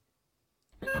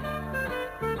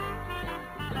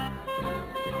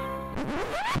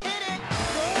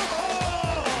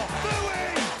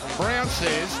Brown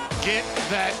says, get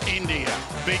that India.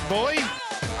 Big boy.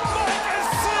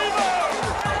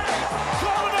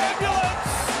 Call an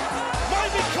ambulance!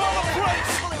 Maybe call a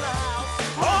police!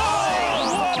 Oh,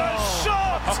 what a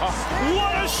shot!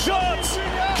 What a shot!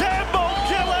 Campbell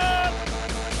Gillard!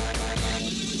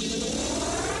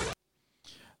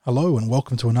 Hello and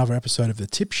welcome to another episode of The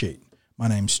Tip Sheet. My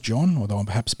name's John, although I'm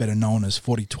perhaps better known as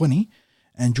 4020,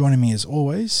 and joining me as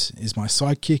always is my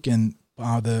sidekick and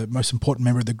the most important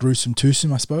member of the gruesome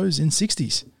twosome, I suppose, in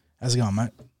 60s. How's it going, mate?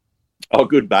 Oh,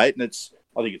 good, mate. And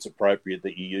I think it's appropriate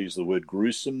that you use the word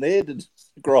gruesome there to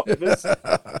describe us.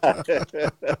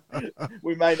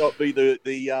 We may not be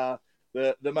the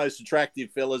most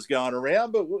attractive fellas going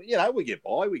around, but we get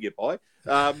by.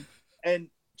 And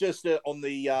just on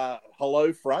the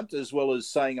hello front, as well as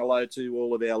saying hello to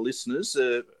all of our listeners,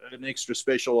 an extra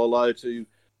special hello to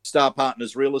Star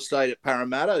Partners Real Estate at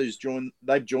Parramatta,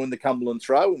 they've joined the Cumberland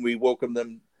Throw, and we welcome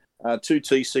them to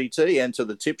TCT and to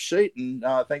the Tip Sheet, and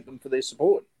thank them for their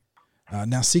support.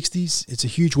 Now, 60s, it's a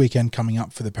huge weekend coming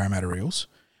up for the Parramatta Eels.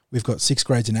 We've got 6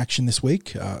 grades in action this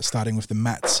week, starting with the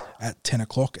Mats at 10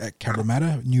 o'clock at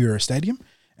Cabramatta New Era Stadium,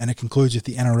 and it concludes with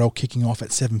the NRL kicking off at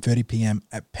 7:30pm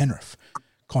at Penrith.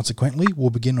 Consequently, we'll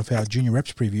begin with our junior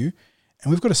reps preview, and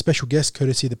we've got a special guest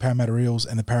courtesy of the Parramatta Eels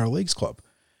and the Para Leagues Club.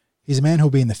 He's a man who'll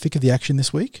be in the thick of the action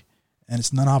this week, and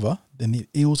it's none other than the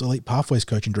Eels Elite Pathways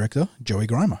coach and director, Joey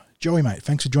Grimer. Joey, mate,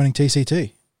 thanks for joining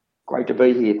TCT. Great to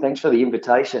be here. Thanks for the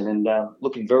invitation, and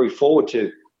looking very forward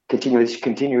to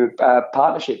continue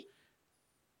partnership.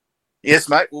 Yes,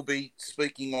 mate, we'll be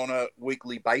speaking on a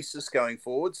weekly basis going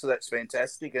forward, so that's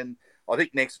fantastic. And I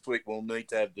think next week we'll need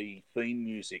to have the theme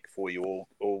music for you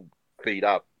all keyed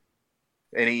up.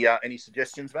 Any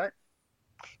suggestions, mate?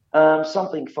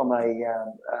 Something from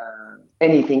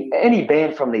any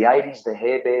band from the 80s, the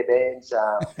Hair Bear bands,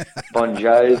 Bon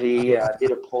Jovi,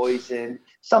 bit of Poison,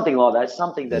 something like that.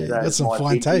 Something that that's some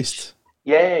fine taste.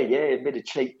 Yeah, a bit of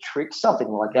Cheap Trick, something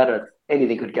like that.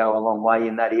 Anything could go a long way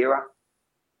in that era.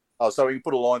 Oh, so we can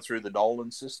put a line through the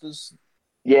Nolan sisters?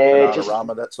 Yeah,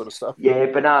 Bananarama, that sort of stuff? Yeah,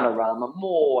 Bananarama,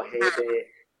 more Hair Bear,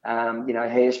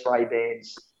 hairspray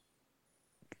bands.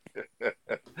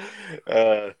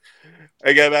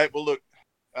 Okay, mate. Well, look,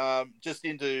 just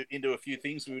into a few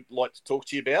things we'd like to talk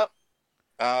to you about.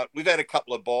 We've had a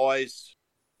couple of buys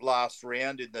last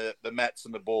round in the Mats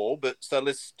and the Ball, but so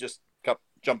let's just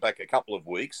jump back a couple of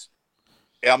weeks.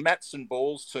 Our Mats and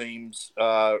Balls teams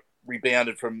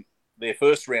rebounded from their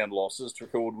first round losses to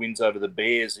record wins over the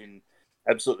Bears in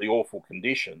absolutely awful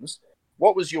conditions.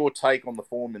 What was your take on the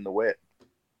form in the wet?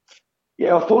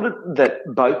 Yeah, I thought that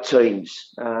both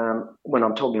teams, when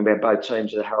I'm talking about both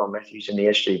teams, the Harold Matthews and the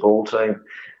SG Ball team,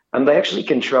 they actually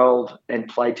controlled and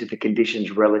played to the conditions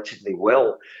relatively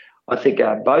well. I think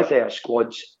both our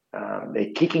squads,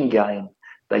 their kicking game,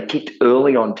 they kicked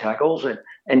early on tackles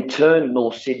and turned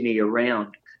North Sydney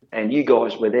around. And you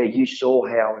guys were there. You saw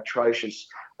how atrocious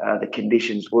the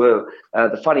conditions were.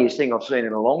 The funniest thing I've seen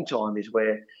in a long time is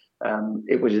where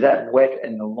it was that wet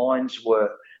and the lines were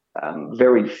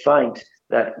very faint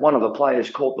that one of the players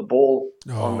caught the ball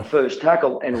on the first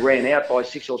tackle and ran out by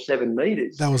 6 or 7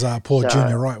 metres. That was poor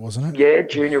Junior Wright, wasn't it? Yeah,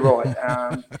 Junior Wright.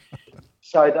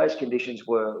 So those conditions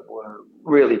were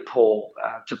really poor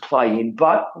to play in,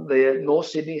 but the North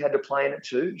Sydney had to play in it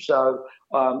too. So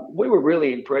we were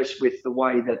really impressed with the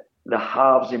way that the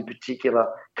halves in particular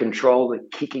control the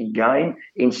kicking game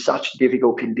in such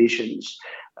difficult conditions.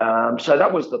 So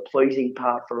that was the pleasing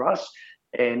part for us.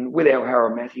 And with our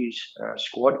Harold Matthews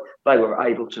squad, they were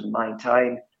able to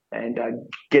maintain and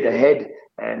get ahead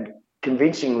and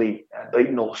convincingly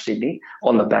beat North Sydney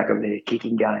on the back of their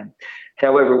kicking game.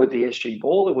 However, with the SG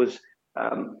Ball, it was,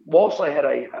 whilst they had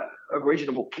a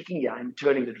reasonable kicking game,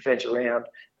 turning the defence around,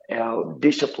 our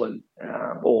discipline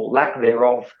or lack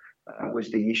thereof was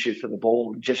the issue for the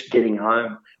Ball, just getting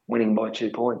home, winning by 2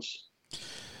 points.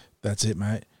 That's it,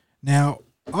 mate. Now,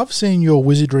 I've seen your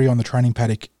wizardry on the training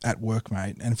paddock at work,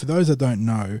 mate, and for those that don't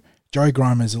know, Joey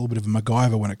Grimer is a little bit of a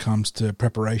MacGyver when it comes to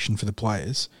preparation for the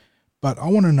players, but I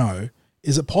want to know,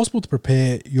 is it possible to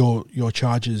prepare your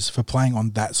charges for playing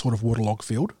on that sort of waterlogged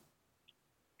field?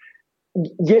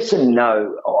 Yes and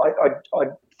no. I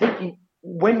think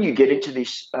when you get into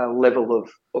this level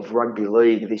of rugby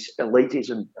league, this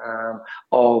elitism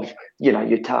of, your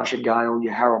Tarsha Gale,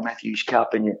 your Harold Matthews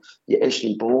Cup and your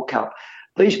SG Ball Cup,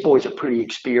 these boys are pretty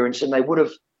experienced and they would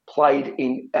have played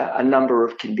in a number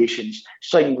of conditions.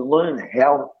 So you learn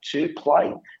how to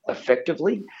play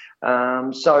effectively.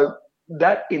 So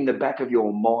that in the back of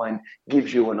your mind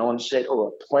gives you an onset or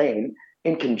a plan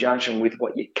in conjunction with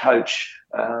what your coach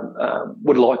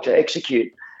would like to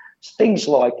execute. Things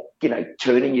like,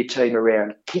 turning your team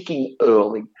around, kicking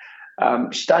early,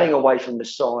 staying away from the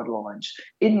sidelines.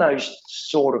 In those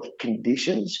sort of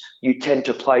conditions, you tend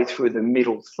to play through the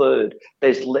middle third.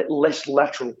 There's less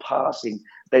lateral passing.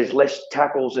 There's less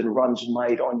tackles and runs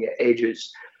made on your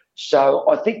edges. So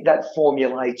I think that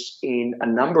formulates in a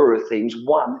number of things.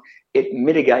 One, it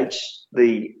mitigates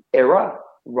the error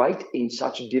rate in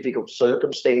such difficult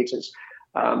circumstances.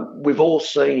 We've all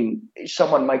seen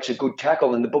someone makes a good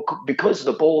tackle and because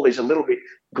the ball is a little bit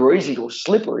greasy or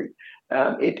slippery,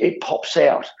 it pops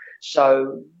out.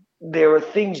 So there are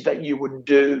things that you would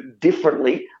do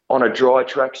differently on a dry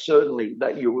track, certainly,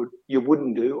 that you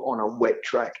wouldn't do on a wet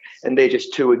track. And they're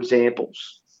just two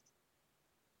examples.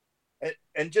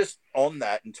 And just on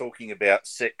that and talking about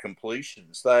set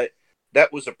completions,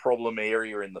 that was a problem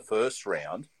area in the first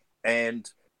round and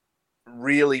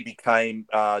really became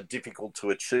difficult to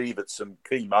achieve at some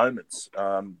key moments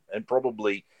and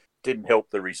probably didn't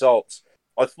help the results.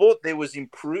 I thought there was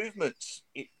improvements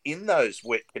in those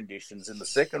wet conditions in the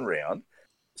second round.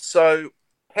 So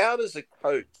how does a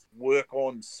coach work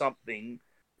on something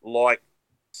like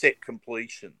set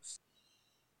completions?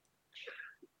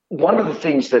 One of the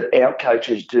things that our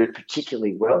coaches do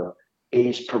particularly well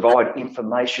is provide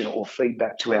information or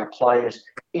feedback to our players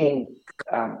in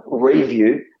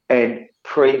review and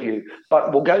preview.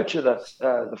 But we'll go to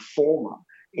the former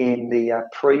in the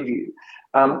preview.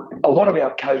 A lot of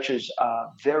our coaches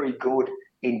are very good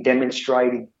in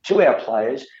demonstrating to our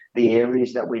players the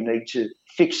areas that we need to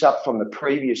fix up from the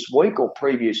previous week or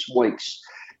previous weeks.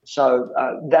 So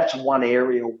that's one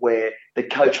area where the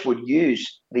coach would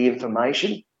use the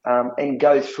information and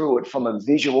go through it from a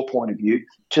visual point of view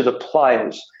to the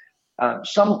players.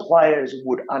 Some players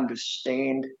would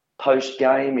understand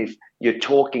post-game if you're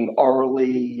talking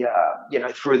orally,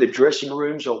 through the dressing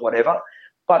rooms or whatever.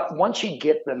 But once you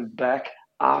get them back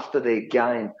after their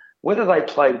game, whether they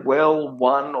played well,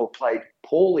 won, or played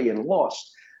poorly and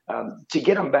lost, to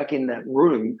get them back in that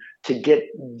room, to get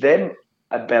them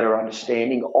a better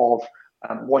understanding of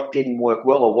what didn't work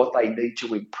well or what they need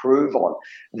to improve on.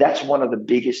 That's one of the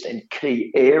biggest and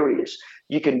key areas.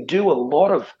 You can do a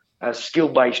lot of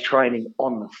skill-based training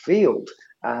on the field,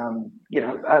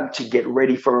 to get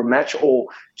ready for a match or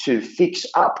to fix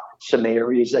up some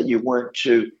areas that you weren't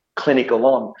too clinical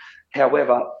on.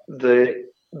 However,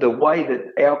 the way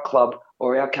that our club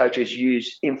or our coaches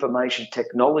use information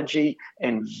technology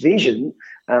and vision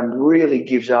really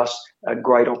gives us a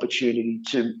great opportunity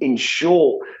to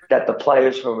ensure that the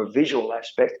players from a visual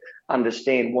aspect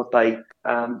understand what they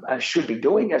should be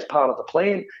doing as part of the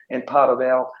plan and part of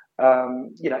our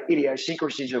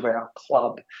idiosyncrasies of our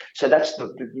club. So that's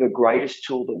the greatest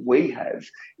tool that we have,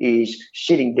 is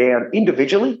sitting down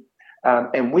individually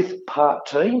and with part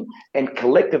team and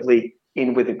collectively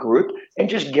in with a group and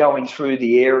just going through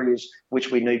the areas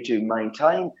which we need to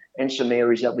maintain and some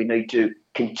areas that we need to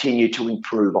continue to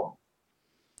improve on.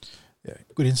 Yeah,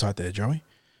 good insight there, Joey.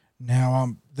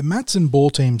 Now, the Mats and ball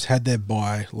teams had their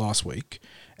bye last week,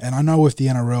 and I know with the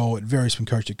NRL it varies from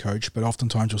coach to coach, but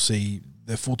oftentimes you'll see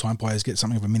their full-time players get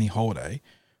something of a mini holiday.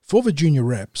 For the junior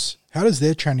reps, how does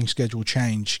their training schedule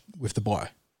change with the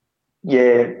bye?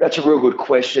 Yeah, that's a real good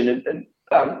question. And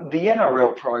the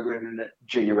NRL program and the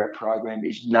junior rep program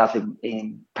is nothing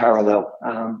in parallel.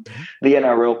 The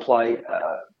NRL play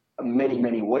many,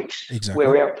 many weeks, exactly,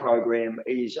 where our program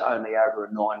is only over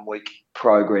a 9-week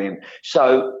program.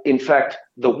 So, in fact,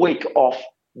 the week off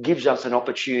gives us an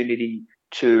opportunity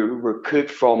to recoup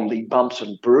from the bumps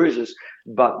and bruises,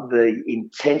 but the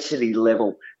intensity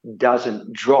level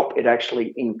doesn't drop. It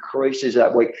actually increases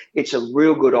that week. It's a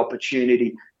real good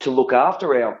opportunity to look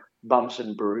after our bumps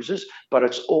and bruises, but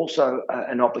it's also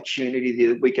an opportunity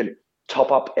that we can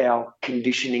top up our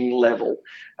conditioning level.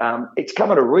 It's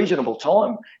come at a reasonable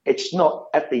time. It's not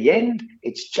at the end.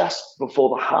 It's just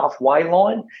before the halfway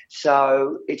line.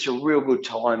 So it's a real good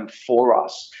time for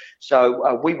us.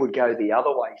 So we would go the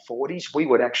other way, 40s. We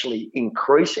would actually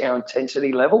increase our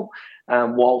intensity level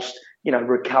whilst,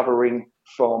 recovering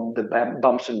from the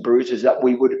bumps and bruises that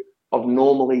we would have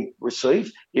normally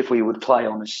received if we would play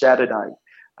on a Saturday.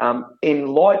 In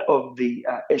light of the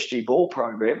SG Ball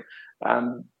program,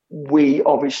 we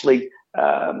obviously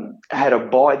had a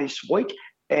bye this week,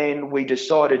 and we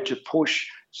decided to push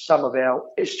some of our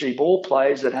SG Ball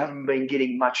players that haven't been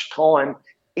getting much time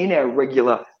in our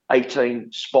regular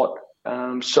 18-spot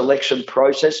selection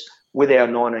process with our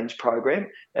 19s program,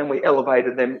 and we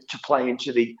elevated them to play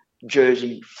into the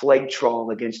Jersey flag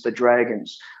trial against the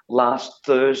Dragons last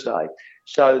Thursday.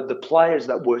 So the players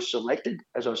that were selected,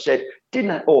 as I said,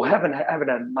 haven't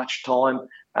had much time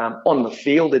on the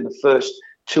field in the first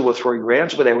 2 or 3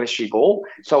 rounds with our SG ball.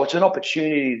 So it's an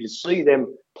opportunity to see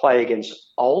them play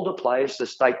against older players to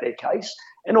state their case,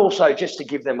 and also just to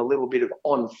give them a little bit of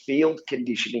on-field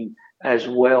conditioning as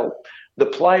well. The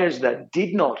players that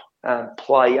did not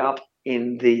play up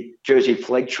in the Jersey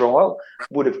Flegg trial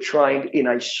would have trained in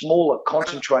a smaller,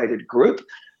 concentrated group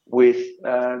with,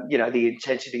 the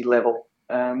intensity level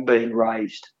being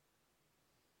raised.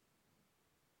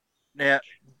 Now,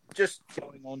 just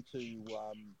going on to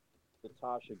the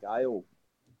Tarsha Gale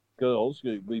girls,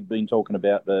 we've been talking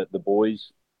about the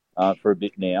boys for a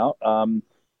bit now.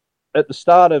 At the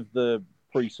start of the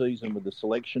pre-season with the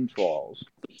selection trials,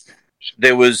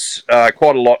 there was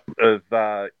quite a lot of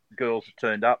girls that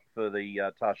turned up for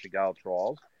the Tarsha Gale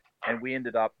trials, and we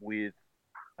ended up with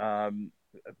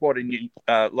quite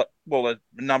a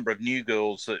number of new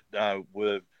girls that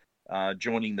were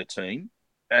joining the team.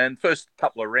 And first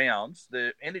couple of rounds,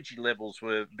 the energy levels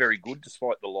were very good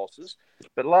despite the losses.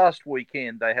 But last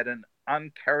weekend, they had an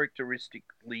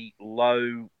uncharacteristically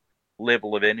low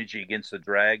level of energy against the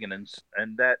Dragons,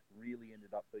 and that really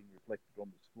ended up being reflected on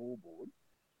the scoreboard.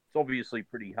 It's obviously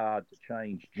pretty hard to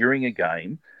change during a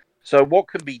game. So what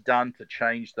can be done to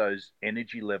change those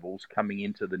energy levels coming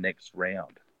into the next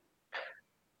round?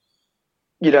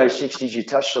 60s, you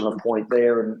touched on a point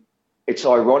there, and it's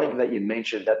ironic that you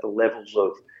mentioned that the levels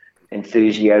of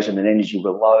enthusiasm and energy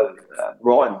were low.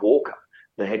 Ryan Walker,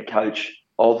 the head coach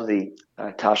of the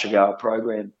Tarsha Gale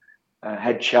program,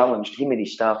 had challenged, him and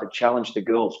his staff had challenged the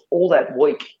girls all that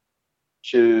week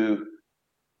to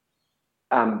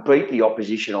beat the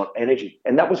opposition on energy.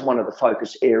 And that was one of the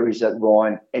focus areas that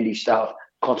Ryan and his staff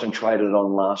concentrated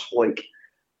on last week.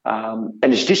 And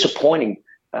it's disappointing.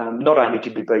 Not only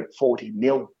did we beat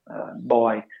 40-0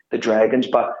 by the Dragons,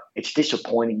 but it's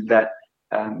disappointing that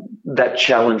that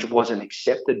challenge wasn't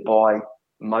accepted by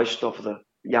most of the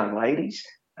young ladies.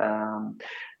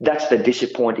 That's the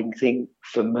disappointing thing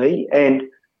for me. And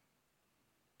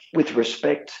with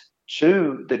respect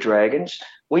to the Dragons,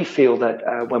 we feel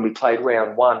that when we played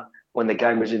round 1, when the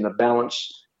game was in the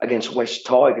balance against West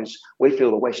Tigers, we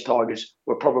feel the West Tigers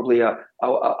were probably a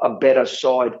better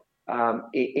side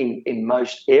in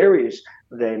most areas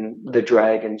than the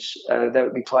Dragons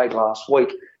that we played last week.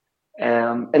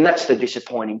 And that's the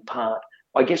disappointing part.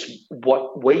 I guess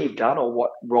what we've done, or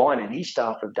what Ryan and his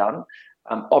staff have done,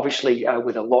 obviously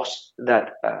with a loss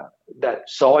that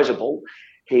sizable,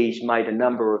 he's made a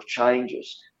number of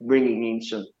changes, bringing in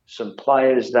some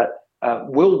players that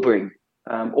will bring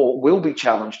or will be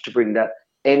challenged to bring that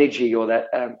energy or that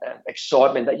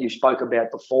excitement that you spoke about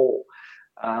before.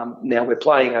 Now we're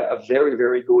playing a very,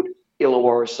 very good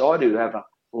Illawarra side who have a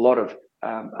lot of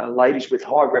ladies with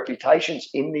high reputations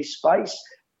in this space,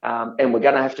 and we're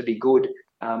going to have to be good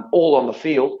all on the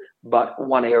field. But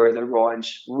one area that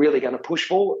Ryan's really going to push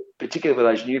for, particularly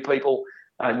with those new people,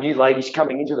 new ladies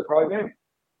coming into the program,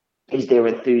 is their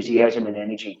enthusiasm and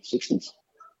energy. 60s.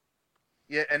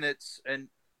 Yeah, and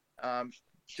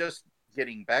just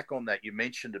getting back on that, you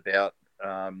mentioned about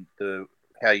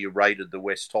how you rated the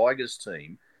West Tigers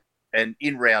team, and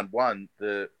in round 1,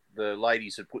 the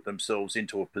ladies had put themselves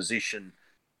into a position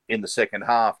in the second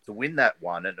half to win that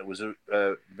one, and it was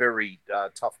a very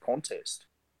tough contest.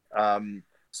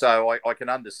 So I can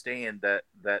understand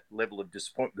that level of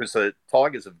disappointment, because the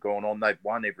Tigers have gone on, they've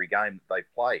won every game that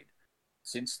they've played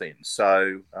since then.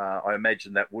 So I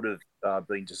imagine that would have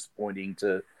been disappointing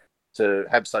to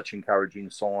have such encouraging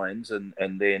signs and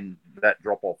then that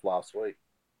drop off last week.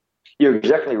 You're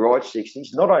exactly right,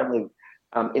 60s. Not only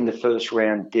in the first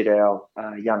round did our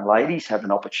young ladies have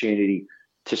an opportunity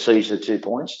to seize the 2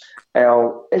 points,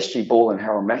 our SG Ball and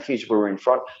Harold Matthews were in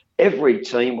front. Every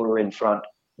team were in front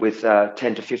with 10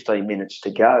 to 15 minutes to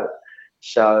go.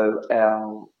 So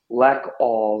our lack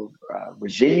of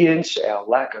resilience, our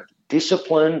lack of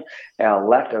discipline, our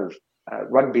lack of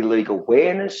rugby league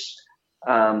awareness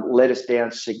let us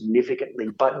down significantly.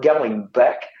 But going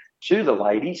back to the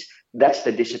ladies, that's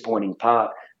the disappointing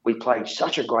part. We played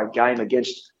such a great game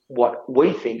against what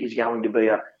we think is going to be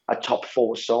a top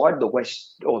 4 side, the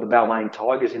West or the Balmain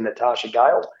Tigers in the Tarsha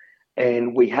Gale,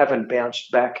 and we haven't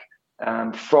bounced back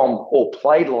from or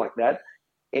played like that,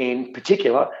 in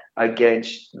particular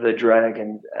against the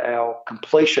Dragon. Our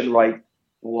completion rate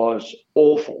was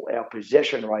awful. Our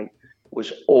possession rate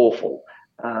was awful.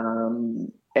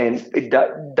 And it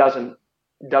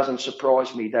doesn't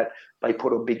surprise me that they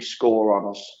put a big score on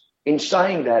us. In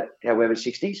saying that, however,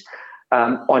 60s,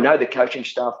 I know the coaching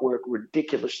staff work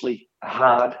ridiculously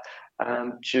hard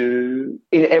in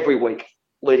every week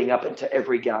leading up into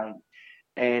every game.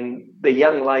 and the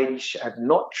young ladies have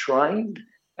not trained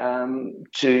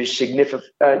to significant.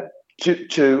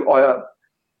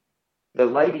 The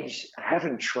ladies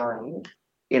haven't trained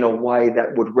in a way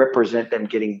that would represent them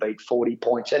getting beat 40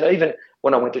 points. And even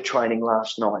when I went to training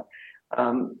last night,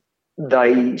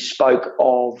 they spoke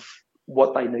of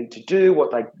what they need to do,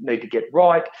 what they need to get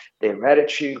right. Their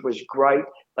attitude was great.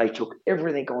 They took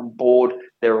everything on board.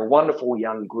 They're a wonderful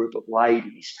young group of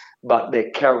ladies, but their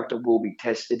character will be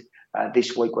tested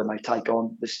this week when they take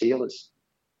on the Steelers.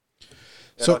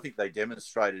 So I think they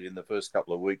demonstrated in the first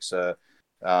couple of weeks that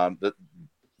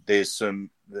there's some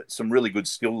really good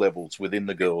skill levels within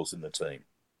the girls in the team.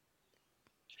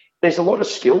 There's a lot of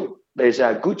skill. There's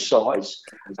a good size.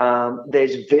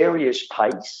 There's various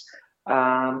pace.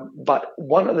 But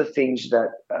one of the things that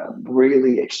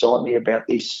really excite me about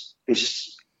this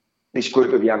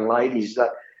group of young ladies is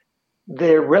that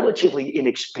they're relatively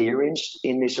inexperienced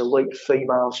in this elite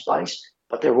female space,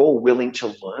 but they're all willing to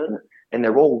learn and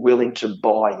they're all willing to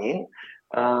buy in.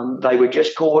 They were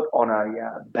just caught on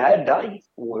a bad day.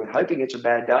 We're hoping it's a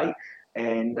bad day.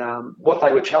 And what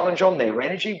they were challenged on, their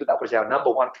energy, but that was our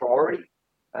number one priority,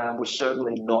 was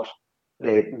certainly not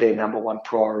their number one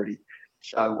priority.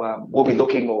 So we'll be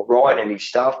looking, or Ryan and his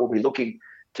staff will be looking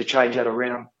to change that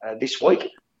around this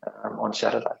week on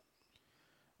Saturday.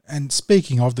 And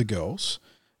speaking of the girls,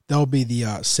 there'll be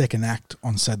the second act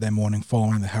on Saturday morning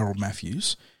following the Harold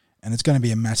Matthews. And it's going to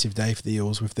be a massive day for the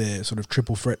Eels with their sort of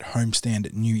triple threat homestand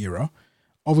at New Era.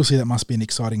 Obviously, that must be an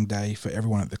exciting day for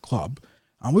everyone at the club.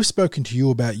 We've spoken to you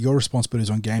about your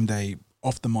responsibilities on game day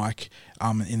off the mic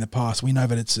in the past. We know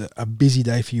that it's a busy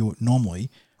day for you normally.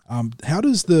 How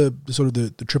does the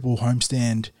triple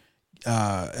homestand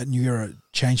at New Era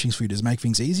change things for you? Does it make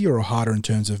things easier or harder in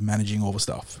terms of managing all the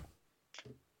stuff?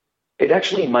 It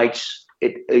actually makes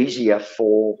it easier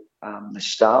for the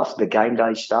staff, the game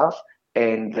day staff,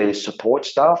 and the support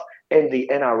staff and the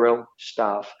NRL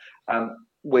staff.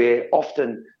 We're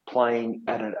often playing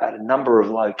at a number of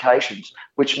locations,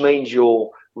 which means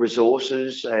your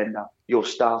resources and your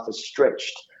staff is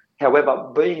stretched.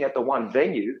 However, being at the one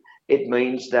venue, it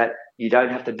means that you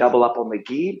don't have to double up on the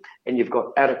gear and you've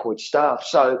got adequate staff.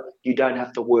 So you don't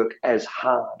have to work as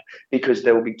hard because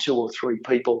there will be 2 or 3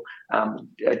 people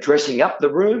dressing up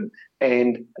the room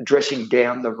and dressing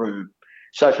down the room.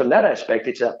 So from that aspect,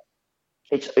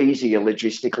 it's easier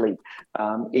logistically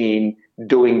in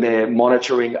doing their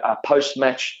monitoring,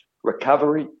 post-match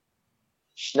recovery,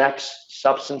 snacks,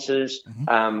 substances,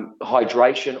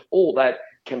 hydration, all that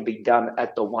can be done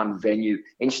at the one venue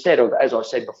instead of, as I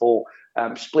said before,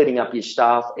 splitting up your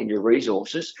staff and your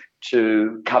resources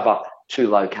to cover 2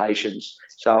 locations.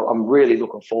 So I'm really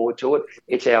looking forward to it.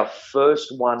 It's our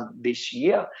first one this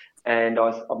year, and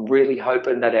I'm really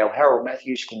hoping that our Harold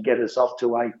Matthews can get us off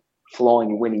to a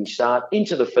flying winning start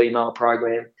into the female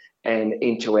program and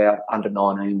into our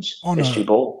under-19s SG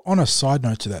ball. On a side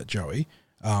note to that, Joey,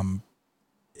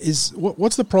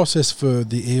 what's the process for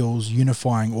the Eels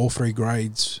unifying all 3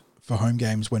 grades for home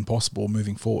games when possible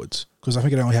moving forwards? Because I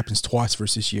think it only happens twice for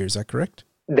us this year. Is that correct?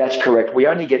 That's correct. We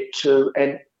only get 2.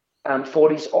 And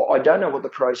 40s, I don't know what the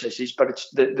process is, but it's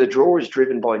the draw is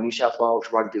driven by New South Wales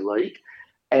Rugby League.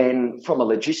 And from a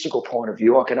logistical point of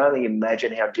view, I can only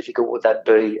imagine how difficult would that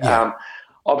be. Yeah.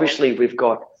 Obviously, we've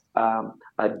got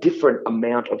a different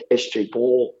amount of SG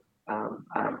ball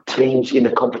teams in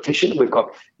the competition. We've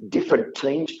got different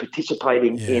teams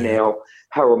participating in our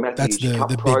Harold Matthews Cup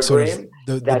the program. Big sort of,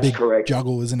 the big correct.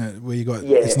 Juggle, isn't it? Where you got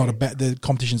it's not the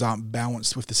competitions aren't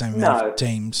balanced with the same amount of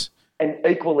teams. And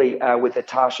equally with the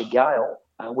Tarsha Gale,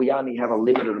 we only have a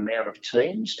limited amount of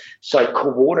teams, so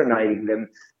coordinating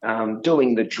them,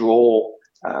 doing the draw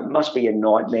must be a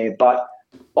nightmare. But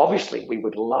obviously, we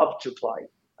would love to play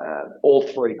all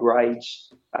 3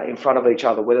 grades in front of each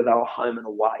other, whether they were home and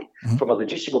away. Mm-hmm. From a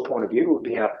logistical point of view, it would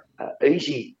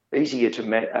be easier to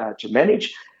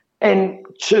manage. And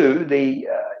 2, the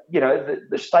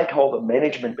stakeholder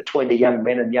management between the young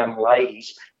men and young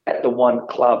ladies at the one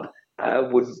club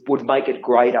would make it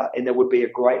greater, and there would be a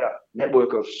greater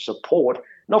network of support,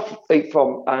 not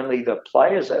from only the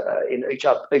players in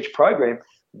each program,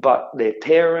 but their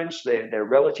parents, their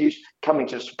relatives coming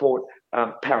to support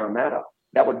Parramatta.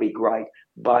 That would be great,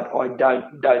 but I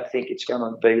don't think it's going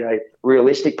to be a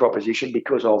realistic proposition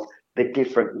because of the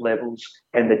different levels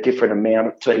and the different amount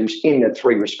of teams in the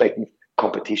 3 respective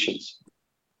competitions.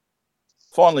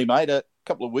 Finally, mate, a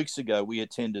couple of weeks ago, we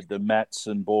attended the Mats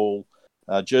and Ball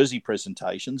jersey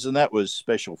presentations, and that was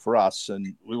special for us,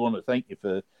 and we want to thank you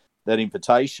for that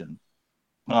invitation.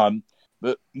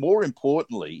 But more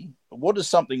importantly, what does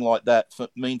something like that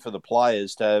mean for the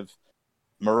players to have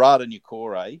Marata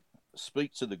Niukore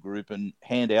speak to the group and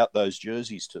hand out those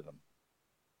jerseys to them?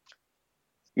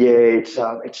 Yeah, it's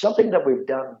something that we've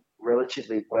done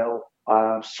relatively well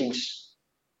since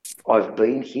I've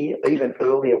been here. Even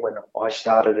earlier when I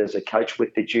started as a coach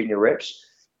with the junior reps,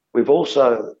 we've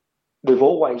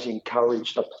always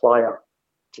encouraged a player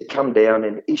to come down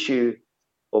and issue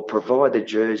or provide the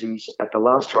jerseys at the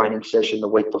last training session the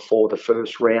week before the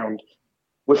first round.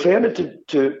 We found it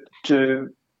to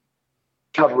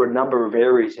cover a number of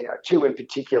areas, two in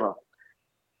particular.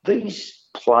 These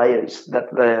players that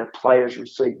the players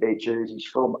receive their jerseys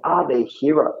from are their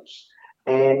heroes,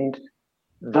 and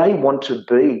they want to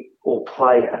be or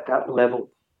play at that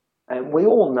level. And we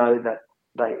all know that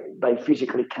they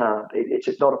physically can't.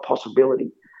 It's not a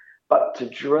possibility. But to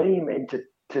dream and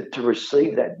to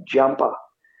receive that jumper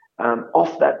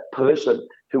off that person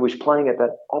who is playing at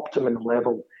that optimum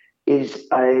level is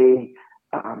a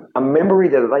memory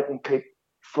that they can keep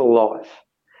for life.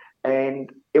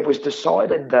 And it was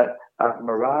decided that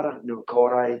Murata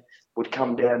Nuakore would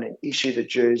come down and issue the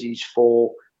jerseys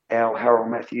for our Harold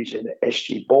Matthews and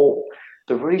SG Ball.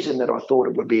 The reason that I thought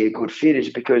it would be a good fit is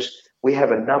because we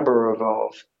have a number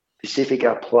of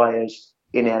Pacifica players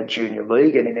in our junior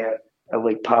league and in our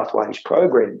Elite Pathways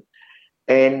program.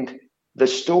 And the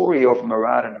story of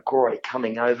Murata Nuakore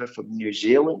coming over from New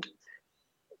Zealand,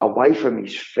 away from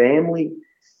his family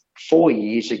 4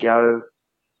 years ago,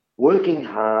 working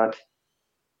hard,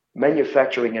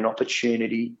 manufacturing an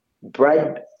opportunity,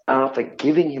 Brad Arthur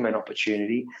giving him an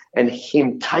opportunity, and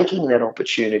him taking that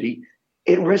opportunity,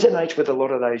 it resonates with a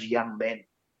lot of those young men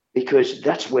because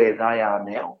that's where they are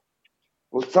now.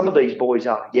 Well, some of these boys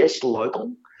are, yes,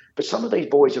 local, but some of these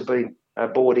boys have been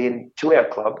brought in to our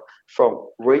club from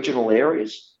regional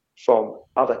areas, from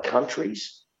other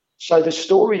countries. So the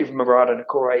story of Murata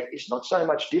Nuakore is not so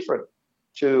much different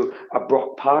to a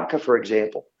Brock Parker, for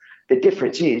example. The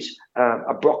difference is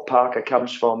a Brock Parker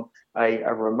comes from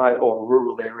a remote or a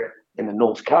rural area in the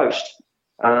North Coast,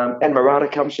 and Murata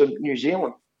comes from New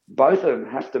Zealand. Both of them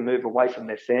have to move away from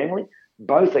their family.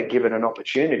 Both are given an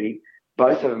opportunity.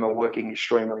 Both of them are working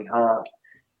extremely hard.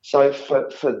 So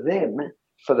for them,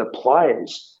 for the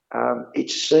players,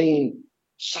 it's seen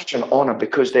such an honour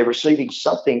because they're receiving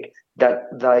something that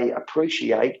they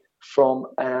appreciate from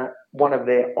one of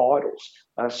their idols,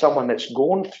 someone that's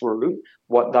gone through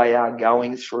what they are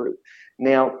going through.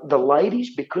 Now, the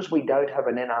ladies, because we don't have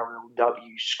an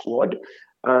NRLW squad,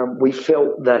 we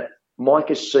felt that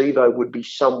Micah Sevo would be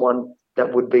someone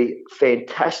that would be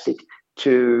fantastic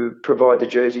to provide the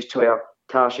jerseys to our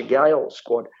Tasha Gale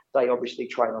squad. They obviously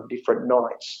train on different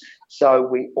nights. So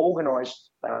we organised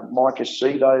Micah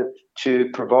Sevo to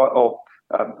provide or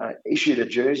issue the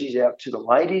jerseys out to the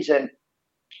ladies, and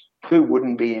who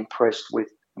wouldn't be impressed with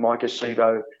Micah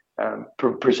Sevo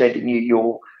presenting you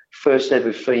your first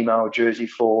ever female jersey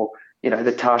for,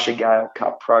 the Tasha Gale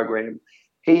Cup program.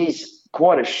 He's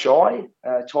quite a shy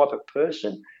type of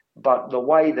person, but the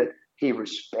way that he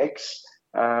respects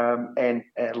and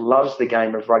loves the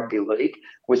game of rugby league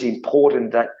was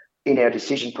important that in our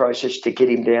decision process to get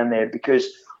him down there, because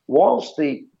whilst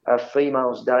the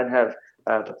females don't have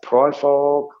the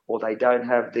profile or they don't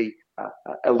have the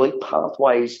elite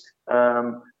pathways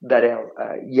that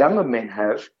our younger men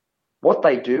have, what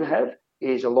they do have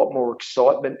is a lot more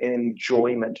excitement and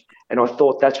enjoyment. And I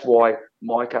thought that's why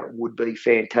Micah would be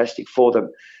fantastic for them.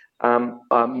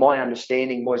 My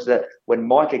understanding was that when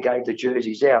Micah gave the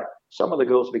jerseys out, some of the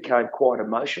girls became quite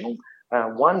emotional.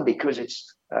 One, because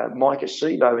it's Micah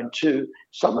Sevo, and two,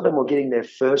 some of them were getting their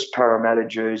first Parramatta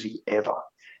jersey ever.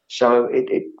 So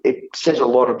it says a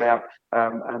lot about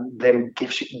them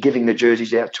giving the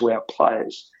jerseys out to our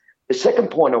players. The second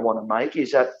point I want to make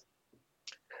is that,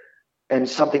 and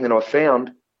something that I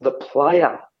found, the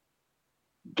player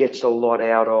gets a lot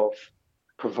out of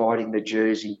providing the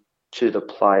jersey to the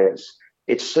players.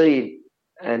 It's seen,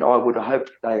 and I would hope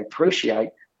they appreciate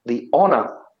the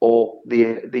honour or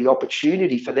the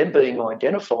opportunity for them being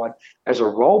identified as a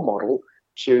role model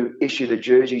to issue the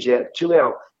jerseys out to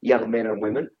our young men and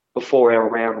women before our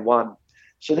round one.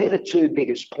 So they're the two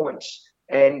biggest points.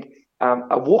 And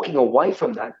walking away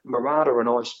from that, Murata and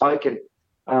I spoke, and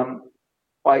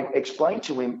I explained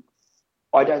to him,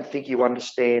 I don't think you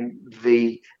understand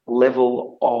the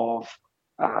level of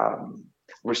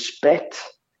respect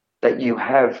that you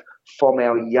have from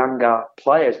our younger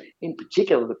players, in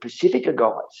particular the Pacifica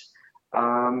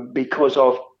guys, because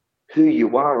of who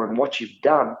you are and what you've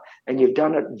done. And you've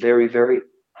done it very, very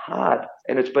hard.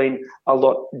 And it's been a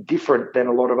lot different than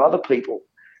a lot of other people.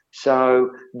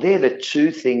 So they're the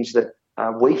two things that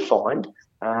we find,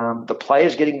 the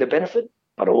players getting the benefit,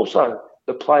 but also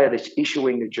the player that's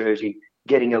issuing the jersey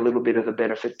getting a little bit of the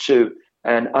benefit too,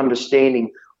 and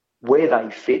understanding where they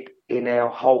fit in our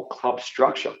whole club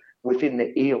structure within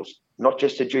the Eels, not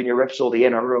just the junior reps or the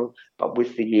NRL, but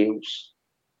with the Eels.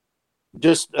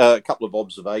 Just a couple of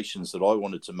observations that I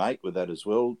wanted to make with that as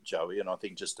well, Joey, and I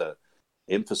think just to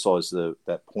emphasise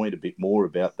that point a bit more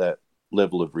about that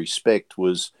level of respect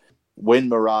was when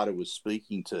Murata was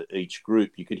speaking to each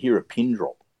group, you could hear a pin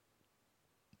drop.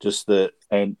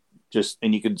 And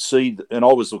you could see, and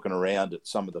I was looking around at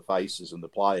some of the faces and the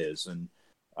players, and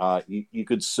you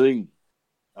could see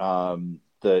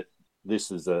that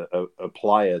this is a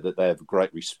player that they have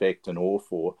great respect and awe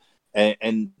for.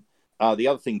 And the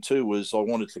other thing too was I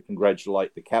wanted to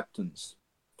congratulate the captains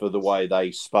for the way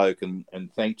they spoke and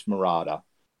thanked Murata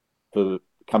for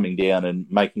coming down and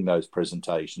making those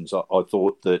presentations. I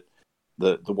thought that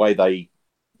the way they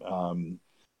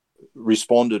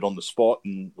responded on the spot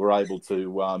and were able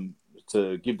to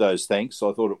give those thanks,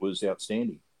 I thought it was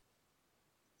outstanding.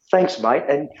 Thanks, mate.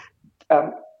 And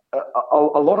a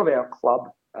lot of our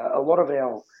club, a lot of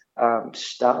our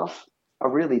staff are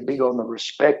really big on the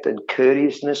respect and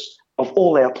courteousness of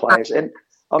all our players. And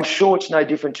I'm sure it's no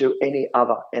different to any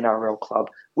other NRL club.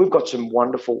 We've got some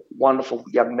wonderful, wonderful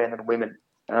young men and women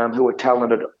who are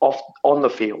talented on the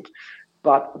field.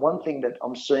 But one thing that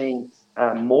I'm seeing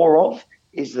more of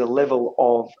is the level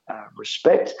of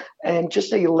respect and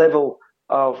just the level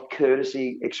of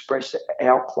courtesy expressed at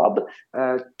our club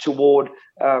toward,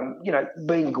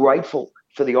 being grateful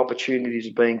for the opportunities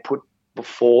being put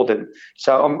before them.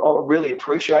 So I really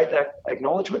appreciate that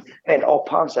acknowledgement, and I'll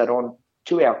pass that on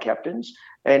to our captains.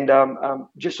 And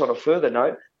just on a further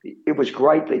note, it was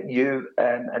great that you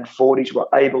and 40s were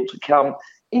able to come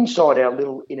inside our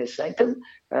little inner sanctum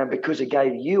because it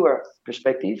gave you a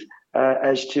perspective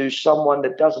as to someone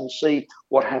that doesn't see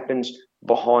what happens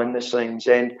behind the scenes.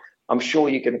 And I'm sure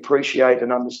you can appreciate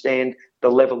and understand the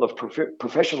level of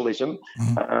professionalism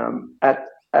at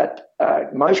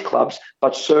most clubs,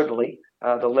 but certainly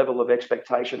the level of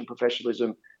expectation and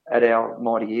professionalism at our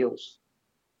mighty Eels.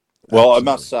 Well, I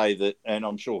must say that, and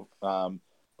I'm sure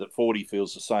that 40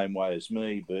 feels the same way as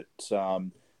me, but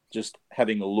just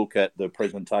having a look at the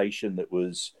presentation that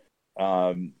was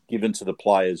given to the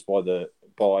players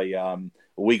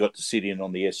we got to sit in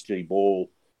on the SG Ball,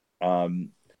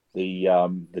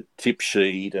 the tip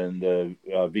sheet and the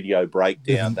video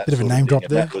breakdown. Bit of a name drop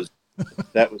there.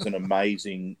 That was an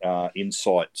amazing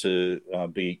insight to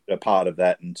be a part of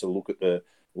that and to look at the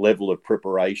level of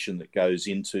preparation that goes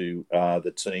into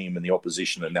the team and the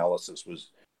opposition analysis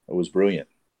was brilliant.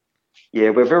 Yeah,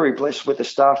 we're very blessed with the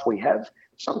staff we have.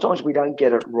 Sometimes we don't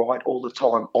get it right all the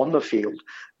time on the field,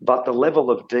 but the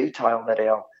level of detail that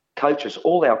our coaches,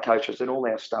 all our coaches and all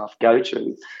our staff go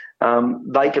to,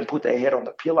 they can put their head on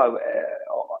the pillow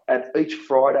at each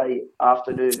Friday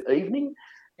afternoon, evening,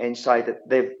 and say that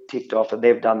they've ticked off and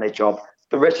they've done their job.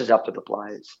 The rest is up to the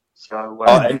players. So,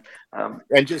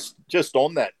 and just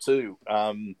on that too,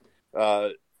 even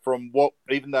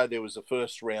though there was a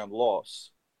first round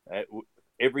loss,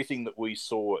 everything that we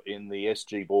saw in the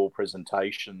SG Ball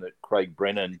presentation that Craig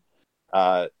Brennan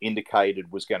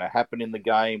indicated was going to happen in the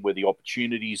game, where the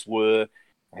opportunities were,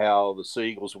 how the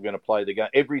Seagulls were going to play the game,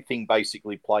 everything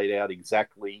basically played out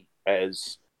exactly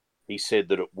as he said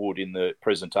that it would in the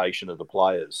presentation of the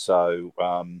players. So,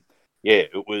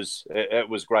 it was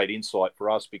great insight for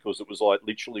us because it was like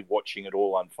literally watching it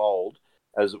all unfold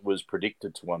as it was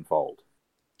predicted to unfold.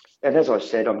 And as I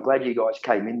said, I'm glad you guys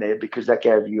came in there because that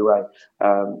gave you a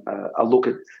look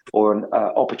at or an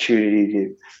opportunity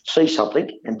to see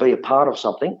something and be a part of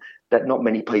something that not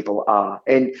many people are.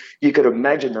 And you could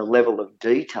imagine the level of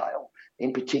detail,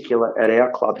 in particular at our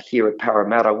club here at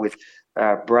Parramatta with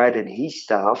Brad and his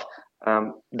staff,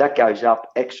 that goes up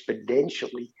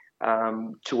exponentially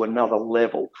to another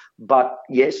level. But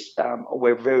yes,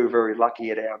 we're very, very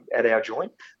lucky at our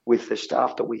joint with the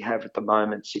staff that we have at the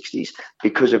moment, 60s,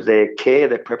 because of their care,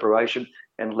 their preparation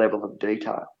and level of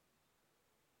detail.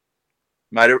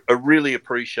 Mate, I really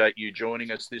appreciate you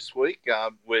joining us this week.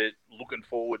 We're looking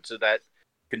forward to that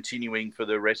continuing for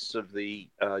the rest of the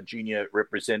junior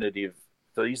representative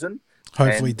season.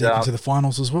 Hopefully deep into the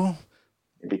finals as well.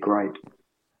 It'd be great.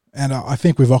 And I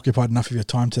think we've occupied enough of your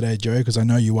time today, Joe, because I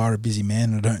know you are a busy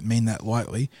man, and I don't mean that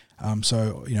lightly.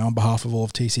 So, on behalf of all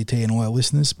of TCT and all our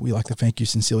listeners, we'd like to thank you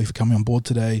sincerely for coming on board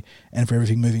today and for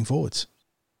everything moving forwards.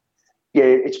 Yeah,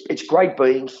 it's great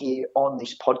being here on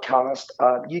this podcast.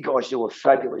 You guys do a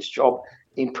fabulous job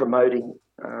in promoting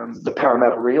the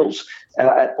Parramatta Reels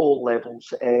at all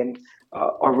levels, and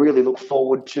I really look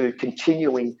forward to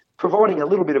continuing providing a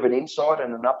little bit of an insight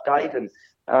and an update and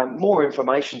more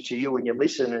information to you and your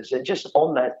listeners, and just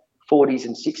on that 40s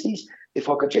and 60s, if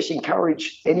I could just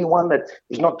encourage anyone that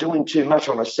is not doing too much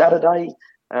on a Saturday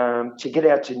to get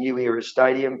out to New Era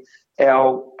Stadium.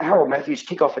 Our Harold Matthews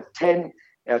kick-off at 10,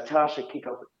 our Tarsha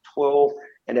kick-off at 12,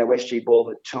 and our SG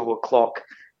Ball at 2 o'clock.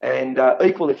 And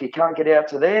equal, if you can't get out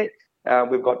to there,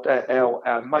 we've got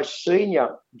our most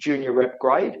senior junior rep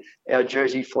grade, our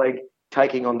Jersey Flag,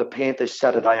 taking on the Panthers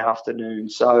Saturday afternoon.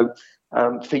 So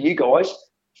for you guys,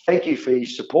 thank you for your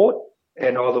support,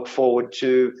 and I look forward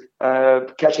to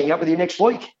catching up with you next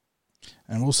week.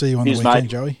 And we'll see you on the weekend, mate.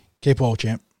 Joey. Keep well,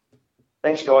 champ.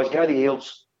 Thanks, guys. Go the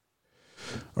Eels.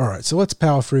 All right, so let's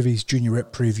power through these junior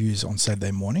rep previews on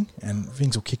Saturday morning, and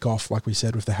things will kick off, like we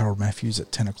said, with the Harold Matthews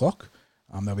at 10 o'clock.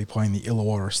 They'll be playing the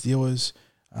Illawarra Steelers.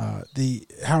 The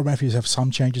Harold Matthews have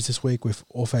some changes this week with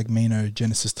Orfag Mino,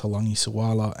 Genesis Talangi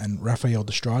Sawala, and Rafael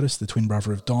Destratus, the twin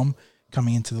brother of Dom,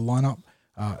 coming into the lineup.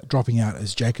 Dropping out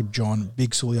as Jacob John,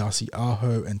 Big Suliasi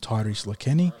Aho, and Tyrese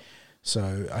Lakeni.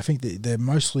 So I think they're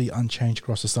mostly unchanged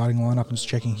across the starting lineup. I'm just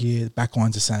checking here.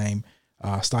 Backline's the same.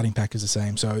 Starting pack is the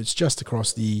same. So it's just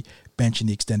across the bench and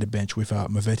the extended bench with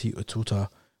Maveti Ututa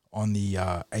on the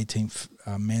 18th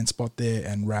man spot there,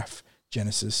 and Raf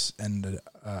Genesis and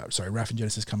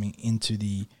Genesis coming into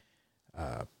the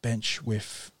bench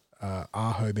with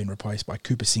Aho being replaced by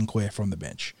Cooper Sinclair from the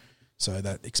bench. So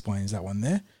that explains that one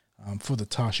there. For the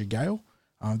Tarsha Gale,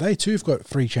 they too have got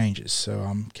 3 changes, so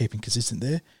I'm keeping consistent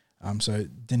there. So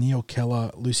Danielle Keller,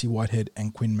 Lucy Whitehead,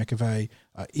 and Quinn McAvey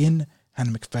are in.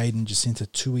 Hannah McFadden, Jacinta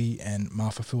Tui, and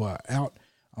Martha Fua are out.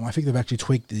 I think they've actually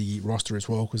tweaked the roster as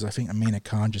well, because I think Amina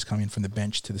Khan just come in from the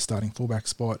bench to the starting fullback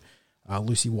spot.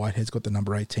 Lucy Whitehead's got the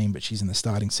number 18, but she's in the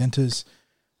starting centres.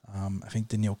 I think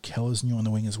Danielle Keller's new on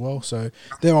the wing as well. So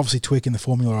they're obviously tweaking the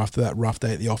formula after that rough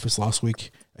day at the office last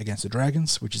week against the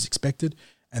Dragons, which is expected.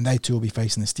 And they too will be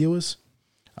facing the Steelers.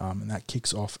 And that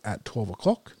kicks off at 12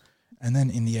 o'clock. And then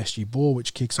in the SG Ball,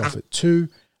 which kicks off at 2,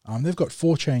 they've got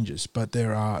 4 changes, but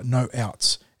there are no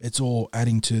outs. It's all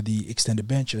adding to the extended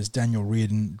bench as Daniel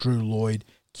Reardon, Drew Lloyd,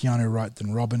 Keanu Wright,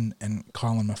 and Robin, and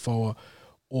Kylan Mafoa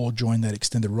all join that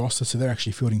extended roster. So they're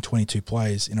actually fielding 22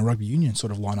 players in a rugby union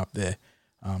sort of lineup there.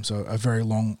 So a very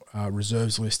long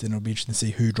reserves list, and it'll be interesting to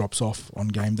see who drops off on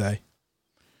game day.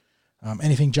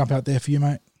 Anything jump out there for you,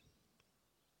 mate?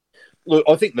 Look,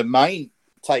 I think the main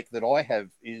take that I have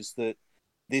is that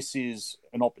this is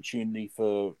an opportunity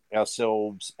for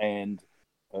ourselves and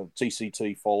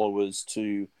TCT followers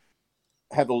to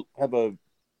have a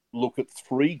look at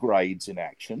 3 grades in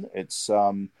action. It's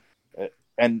and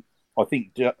I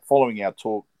think following our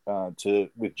talk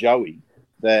with Joey,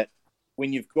 that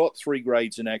when you've got 3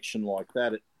 grades in action like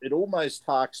that, it almost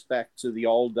harks back to the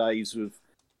old days of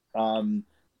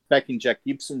back in Jack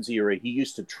Gibson's era. He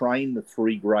used to train the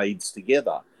 3 grades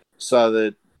together so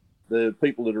that the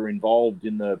people that are involved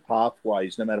in the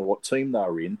pathways, no matter what team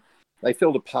they're in, they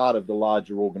felt a part of the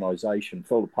larger organisation,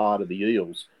 felt a part of the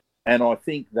Eels. And I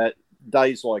think that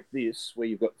days like this, where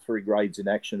you've got 3 grades in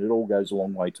action, it all goes a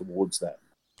long way towards that.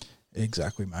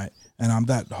 Exactly, mate. And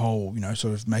that whole,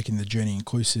 sort of making the journey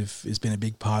inclusive has been a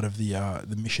big part of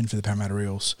the mission for the Parramatta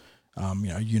Eels.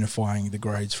 Unifying the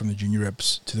grades from the junior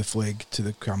reps to the flag to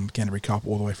the Canterbury Cup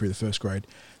all the way through the first grade.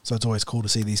 So it's always cool to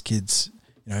see these kids,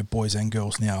 boys and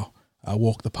girls now,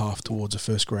 walk the path towards a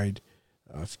first grade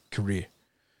career.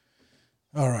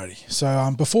 Alrighty,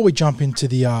 so before we jump into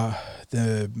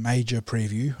the major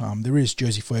preview, there is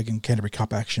Jersey Flag and Canterbury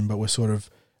Cup action, but we're sort of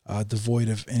devoid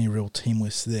of any real team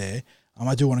lists there.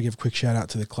 I do want to give a quick shout out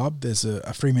to the club. There's a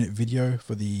 3-minute video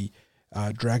for the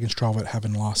Dragons trial that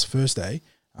happened last Thursday.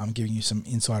 I'm giving you some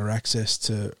insider access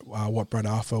to what Brad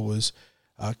Arthur was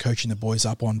coaching the boys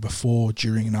up on before,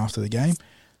 during, and after the game.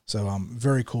 So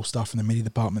very cool stuff in the media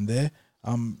department there.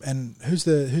 And who's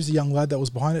the young lad that was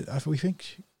behind it? We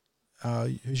think.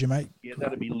 Who's your mate? Yeah,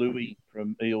 that'd be Louis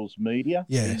from Eels Media.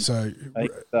 Yeah,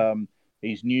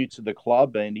 he's new to the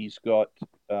club, and he's got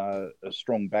a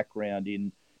strong background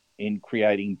in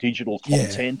creating digital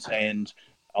content, and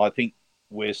I think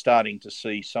we're starting to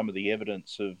see some of the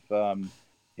evidence of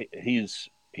his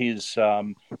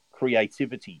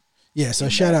creativity. Yeah, so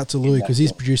shout out to Louis, because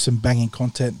he's produced some banging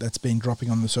content that's been dropping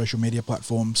on the social media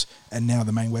platforms, and now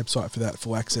the main website for that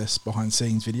full access behind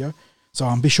scenes video.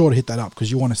 So be sure to hit that up,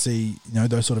 because you want to see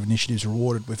those sort of initiatives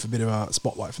rewarded with a bit of a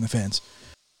spotlight from the fans.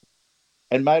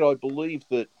 And mate, I believe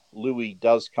that Louis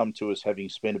does come to us having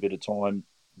spent a bit of time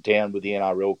down with the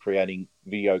NRL creating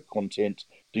video content,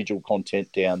 digital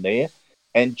content down there,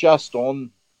 and just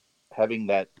on having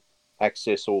that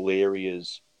access all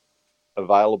areas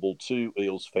available to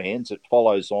Eels fans. It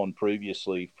follows on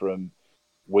previously from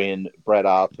when Brad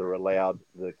Arthur allowed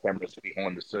the cameras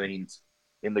behind the scenes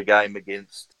in the game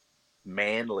against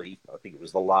Manly. I think it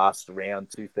was the last round,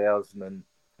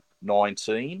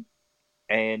 2019.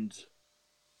 And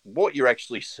what you're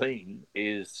actually seeing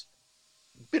is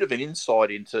a bit of an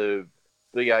insight into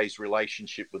BA's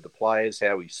relationship with the players,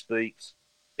 how he speaks.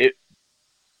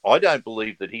 I don't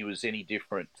believe that he was any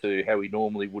different to how he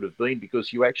normally would have been,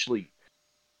 because you actually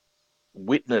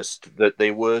witnessed that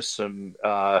there were some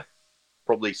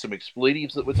probably some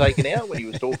expletives that were taken out when he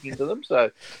was talking to them. So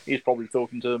he's probably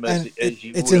talking to them as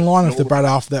you would. It's in line with the Brad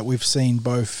Arthur that we've seen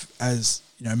both as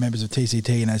members of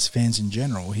TCT and as fans in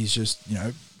general. He's just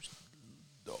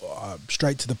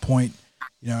straight to the point.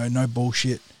 No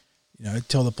bullshit.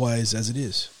 Tell the players as it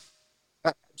is.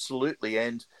 Absolutely,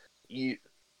 and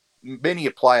many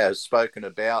a player has spoken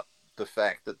about the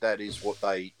fact that is what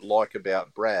they like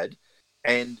about Brad,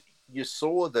 and you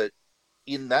saw that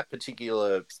in that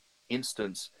particular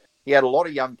instance, he had a lot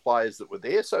of young players that were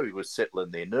there, so he was settling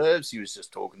their nerves. He was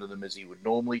just talking to them as he would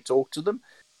normally talk to them,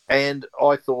 and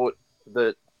I thought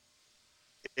that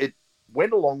it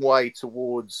went a long way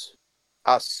towards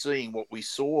us seeing what we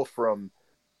saw from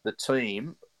the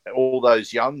team, all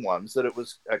those young ones, that it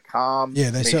was a calm.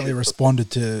 Yeah, they certainly responded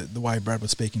to the way Brad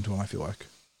was speaking to them, I feel like.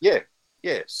 Yeah.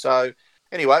 So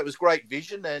anyway, it was great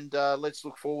vision, and let's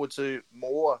look forward to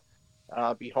more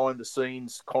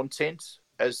behind-the-scenes content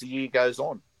as the year goes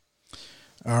on.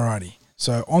 Alrighty.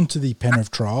 So on to the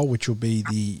Penrith trial, which will be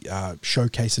the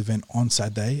showcase event on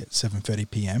Saturday at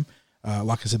 7:30 p.m.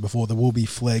 Like I said before, there will be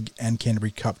Flegg and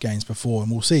Canterbury Cup games before,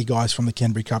 and we'll see guys from the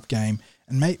Canterbury Cup game,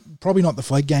 and probably not the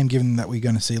Flegg game, given that we're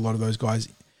going to see a lot of those guys,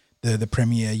 the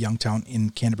premier young talent in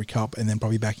Canterbury Cup, and then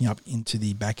probably backing up into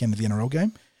the back end of the NRL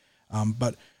game.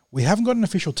 But we haven't got an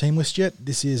official team list yet.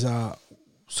 This is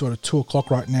sort of 2 o'clock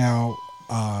right now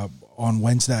on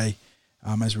Wednesday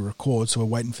as we record, so we're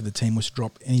waiting for the team list to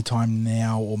drop anytime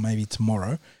now or maybe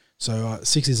tomorrow. So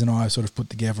Sixers and I sort of put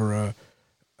together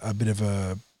a bit of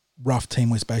a rough team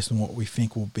list based on what we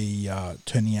think will be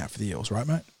turning out for the Eels, right,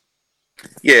 mate?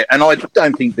 Yeah, and I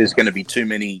don't think there's going to be too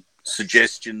many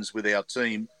suggestions with our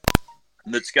team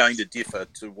that's going to differ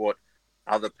to what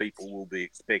other people will be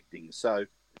expecting. So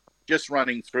just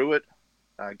running through it,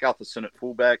 Gutherson at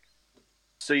fullback,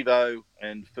 Sevo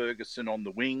and Ferguson on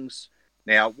the wings.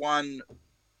 Now, one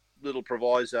little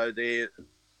proviso there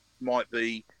might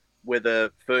be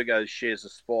whether Fergo shares a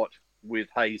spot with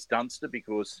Hayes Dunster,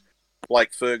 because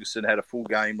Blake Ferguson had a full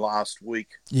game last week.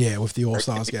 Yeah, with the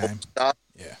All-Stars game.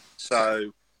 Yeah.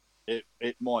 So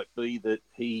it might be that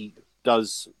he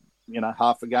does,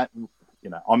 half a game.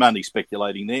 I'm only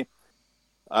speculating there.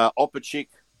 Opachik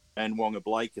and Wonga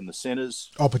Blake in the centres.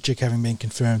 Opachik having been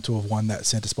confirmed to have won that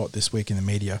centre spot this week in the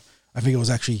media. I think it was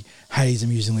actually Hayes,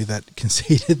 amusingly, that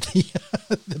conceded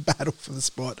the battle for the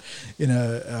spot in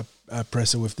a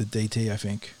presser with the DT, I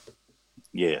think.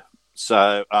 Yeah.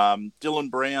 So Dylan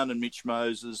Brown and Mitch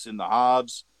Moses in the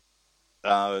halves.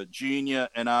 Junior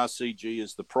and RCG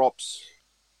as the props.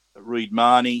 Reed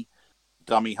Marnie,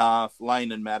 dummy half.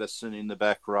 Lane and Madison in the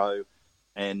back row.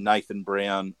 And Nathan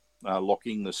Brown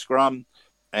locking the scrum.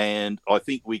 And I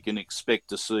think we can expect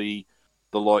to see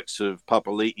the likes of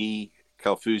Papali'i,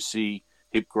 Kalfusi,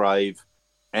 Hipgrave,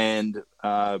 and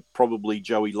probably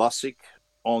Joey Lussick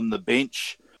on the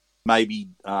bench. Maybe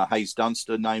Hayes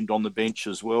Dunster named on the bench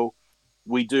as well.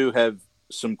 We do have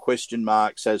some question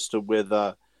marks as to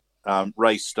whether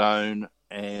Ray Stone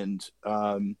and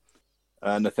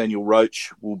Nathaniel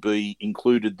Roach will be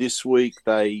included this week.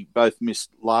 They both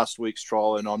missed last week's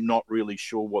trial, and I'm not really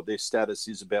sure what their status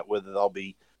is about whether they'll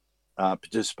be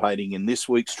participating in this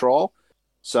week's trial.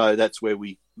 So that's where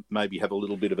we maybe have a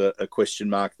little bit of a question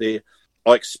mark there.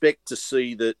 I expect to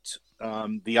see that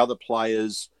the other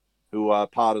players who are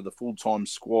part of the full-time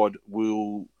squad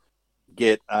will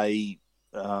get a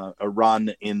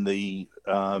run in the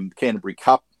Canterbury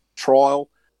Cup trial.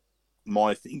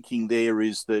 My thinking there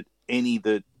is that any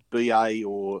that BA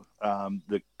or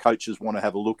the coaches want to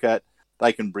have a look at,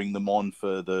 they can bring them on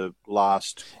for the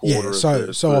last quarter.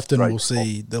 Yeah, so often we'll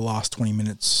see the last 20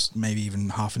 minutes, maybe even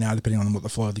half an hour, depending on what the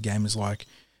flow of the game is like.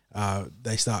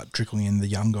 They start trickling in the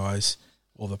young guys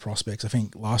or the prospects. I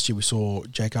think last year we saw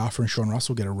Jake Arthur and Sean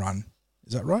Russell get a run.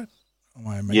 Is that right?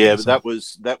 Yeah, but that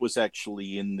was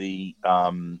actually in the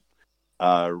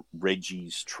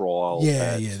Reggie's trial.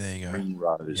 Yeah, there you go.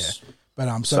 Ringrose. Yeah.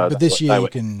 But this year you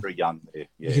can very young there.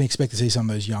 Yeah. You can expect to see some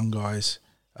of those young guys.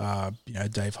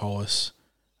 Dave Hollis,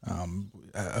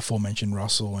 aforementioned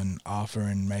Russell and Arthur,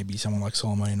 and maybe someone like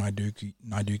Solomon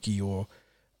Naiduki or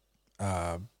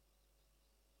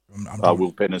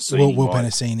Will Penasini. Will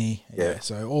Penasini. Yeah.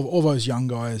 So all those young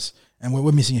guys, and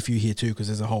we're missing a few here too because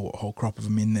there's a whole crop of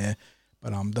them in there,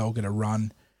 but they'll get a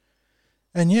run.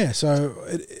 And yeah, so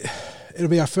it'll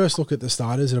be our first look at the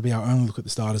starters. It'll be our only look at the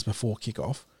starters before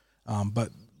kickoff.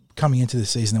 But coming into the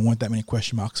season, there weren't that many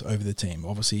question marks over the team.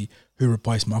 Obviously, who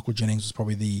replaced Michael Jennings was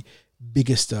probably the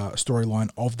biggest storyline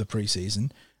of the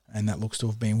preseason, and that looks to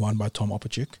have been won by Tom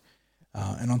Opachik.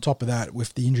 And on top of that,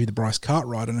 with the injury to Bryce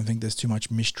Cartwright, I don't think there's too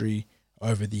much mystery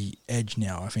over the edge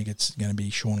now. I think it's going to be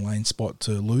Sean Lane's spot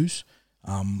to lose,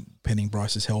 pending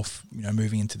Bryce's health.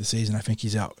 Moving into the season, I think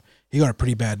he's out. He got a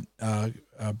pretty bad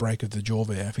break of the jaw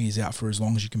there. I think he's out for as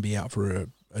long as you can be out for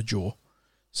a jaw.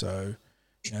 So,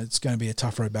 it's going to be a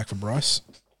tough road back for Bryce.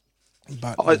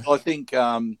 But I think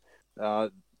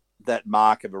that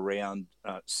mark of around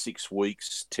 6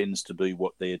 weeks tends to be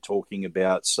what they're talking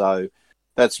about. So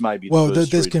that's maybe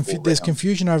there's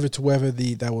confusion over to whether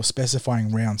they were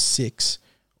specifying round 6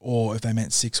 or if they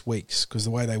meant 6 weeks, because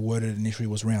the way they worded it initially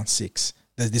was round 6.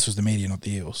 This was the media, not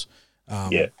the Eels.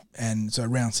 And so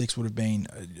round 6 would have been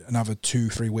another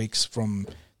 2-3 weeks from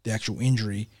the actual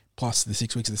injury, plus the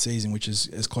 6 weeks of the season, which is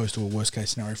as close to a worst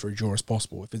case scenario for a draw as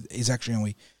possible. If it is actually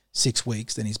only 6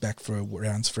 weeks, then he's back for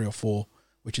rounds 3 or 4,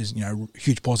 which is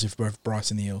huge positive for both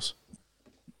Bryce and the Eels.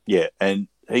 Yeah, and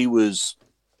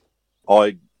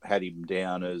I had him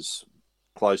down as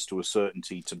close to a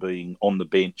certainty to being on the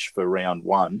bench for round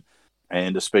 1,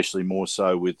 and especially more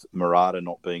so with Murata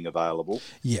not being available.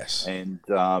 Yes. And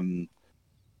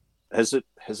has it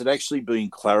actually been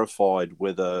clarified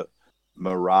whether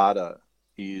Murata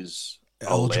is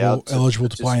eligible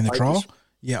to play in the trial?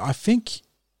 Yeah, I think.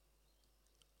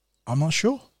 I'm not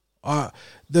sure.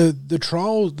 The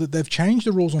trial, they've changed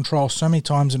the rules on trial so many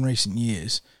times in recent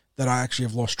years that I actually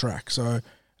have lost track. So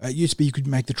it used to be you could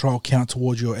make the trial count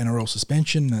towards your NRL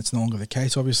suspension. That's no longer the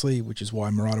case, obviously, which is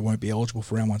why Murata won't be eligible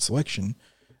for round 1 selection.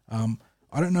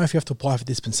 I don't know if you have to apply for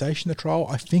dispensation of the trial.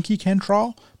 I think he can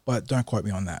trial, but don't quote me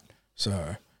on that.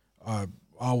 So I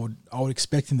would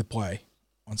expect him to play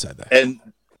on Saturday.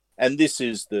 And this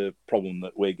is the problem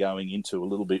that we're going into a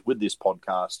little bit with this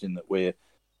podcast, in that we're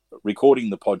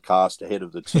recording the podcast ahead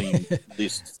of the team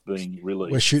list being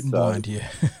released. We're shooting blind here.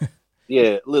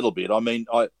 Yeah, a little bit. I mean,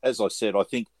 as I said, I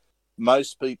think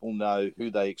most people know who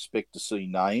they expect to see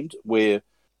named. Where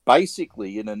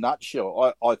basically, in a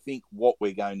nutshell, I think what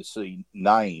we're going to see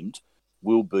named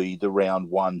will be the round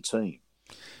 1 team.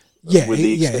 Yeah,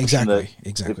 exactly.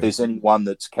 If there's anyone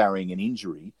that's carrying an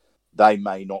injury, they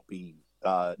may not be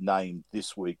named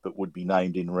this week, but would be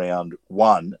named in round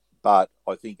 1. But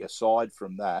I think aside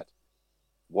from that,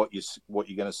 what you're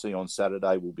going to see on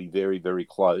Saturday will be very, very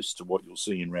close to what you'll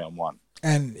see in round 1.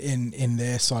 And in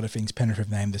their side of things, Penrith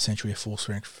have named essentially a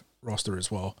full-strength roster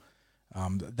as well.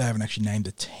 They haven't actually named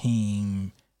a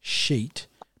team sheet,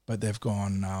 but they've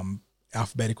gone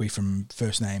alphabetically from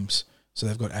first names. So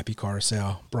they've got Api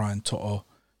Coruscant, Brian To'o,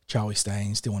 Charlie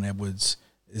Staines, Dylan Edwards,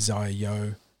 Isaiah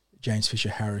Yeo, James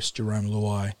Fisher-Harris, Jerome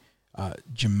Luai,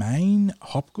 Jermaine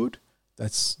Hopgood.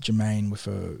 That's Jermaine with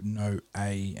no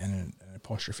A and an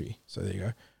apostrophe. So there you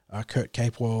go. Kurt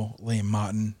Capewell, Liam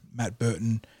Martin, Matt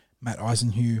Burton, Matt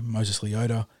Eisenhue, Moses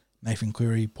Leota, Nathan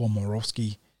Cleary, Paul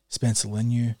Moravsky, Spencer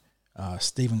Leniu,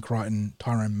 Stephen Crichton,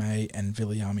 Tyrone May, and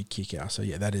Viliami Kikau. So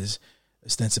yeah, that is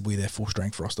ostensibly their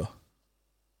full-strength roster.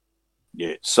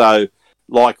 Yeah, so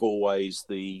like always,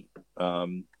 the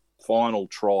final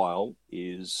trial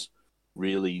is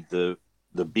really the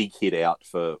big hit out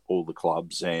for all the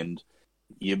clubs, and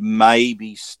you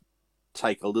maybe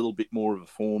take a little bit more of a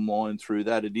form line through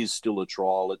that. It is still a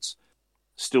trial. It's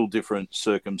still different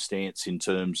circumstance in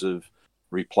terms of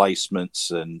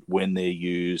replacements and when they're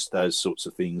used, those sorts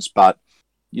of things. But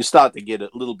you start to get a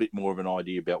little bit more of an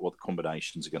idea about what the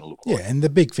combinations are going to look like. Yeah, and the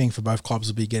big thing for both clubs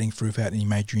will be getting through without any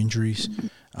major injuries.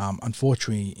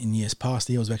 Unfortunately, in years past,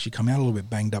 the Eels have actually come out a little bit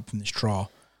banged up from this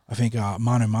trial. I think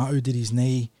Manu Ma'u did his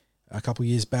knee a couple of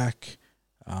years back.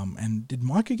 And did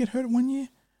Micah get hurt 1 year?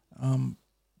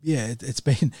 It's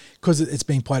been because it's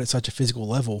been played at such a physical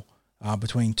level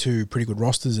between two pretty good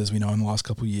rosters, as we know, in the last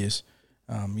couple of years.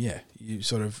 You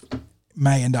sort of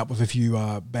may end up with a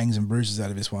few bangs and bruises out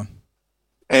of this one.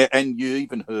 And you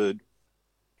even heard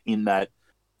in that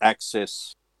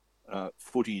access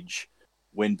footage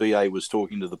when BA was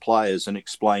talking to the players and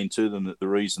explained to them that the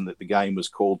reason that the game was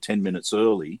called 10 minutes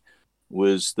early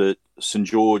was that St.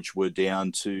 George were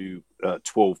down to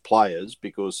 12 players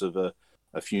because of a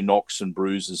few knocks and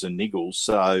bruises and niggles.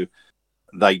 So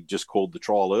they just called the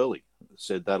trial early.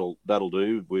 Said that'll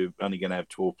do. We're only going to have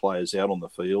 12 players out on the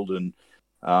field, and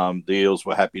the Eels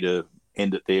were happy to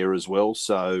end it there as well.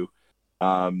 So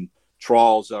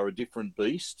trials are a different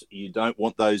beast. You don't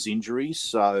want those injuries,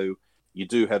 so you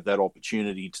do have that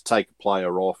opportunity to take a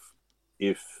player off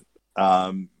if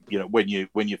when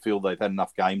you feel they've had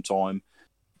enough game time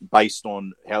based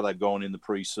on how they've gone in the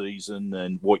pre-season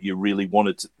and what you really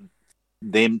wanted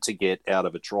them to get out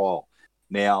of a trial.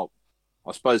 Now,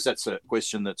 I suppose that's a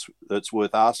question that's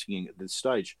worth asking at this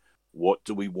stage. What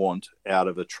do we want out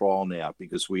of a trial now?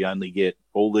 Because we only get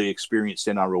all the experienced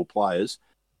NRL players,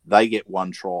 they get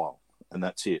one trial, and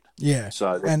that's it. Yeah.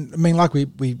 So, and I mean, like we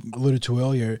alluded to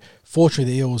earlier,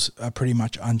 fortunately the Eels are pretty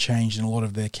much unchanged in a lot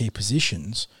of their key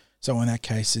positions. So in that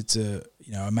case, it's a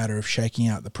matter of shaking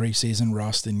out the preseason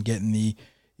rust and getting the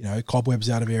cobwebs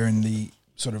out of there and the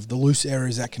sort of the loose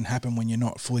areas that can happen when you're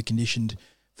not fully conditioned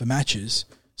for matches.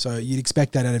 So you'd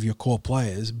expect that out of your core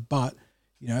players, but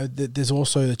there's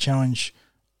also the challenge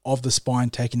of the spine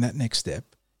taking that next step.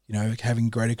 Having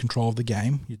greater control of the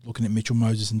game. You're looking at Mitchell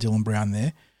Moses and Dylan Brown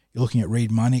there. You're looking at Reid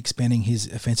Money expanding his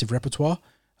offensive repertoire,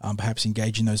 perhaps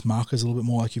engaging those markers a little bit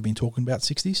more like you've been talking about,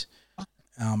 60s.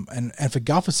 And for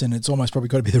Gufferson, it's almost probably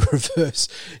got to be the reverse.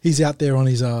 He's out there on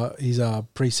his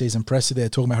pre-season presser there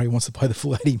talking about how he wants to play the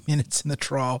full 80 minutes in the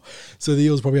trial. So the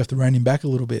Eels probably have to rein him back a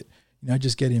little bit.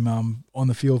 Just get him on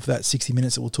the field for that 60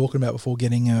 minutes that we're talking about before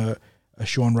getting a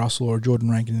Sean Russell or a Jordan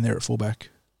Rankin in there at fullback.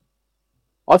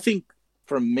 I think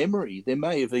from memory, there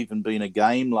may have even been a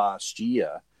game last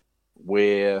year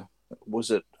where was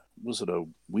it a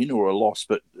win or a loss?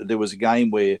 But there was a game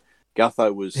where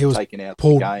Gutho was taken out of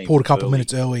the game. Pulled a couple of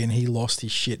minutes early and he lost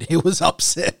his shit. He was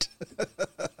upset.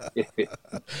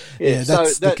 Yeah,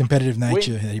 that's the competitive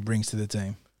nature that he brings to the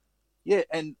team. Yeah,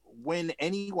 and when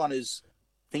anyone is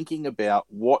thinking about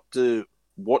what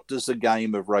does a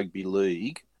game of rugby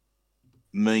league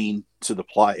mean to the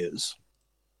players,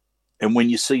 and when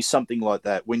you see something like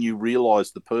that, when you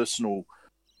realise the personal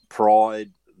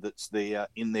pride that's there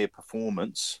in their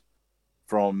performance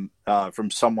from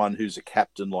someone who's a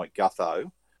captain like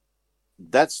Gutho,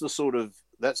 that's the sort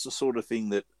of thing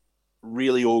that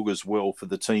really augurs well for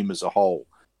the team as a whole.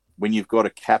 When you've got a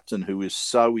captain who is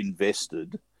so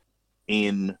invested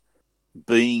in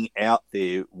being out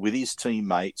there with his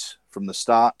teammates from the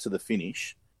start to the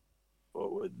finish,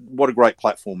 what a great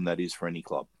platform that is for any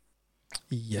club.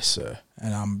 Yes, sir.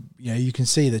 And you can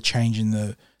see the change in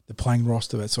the playing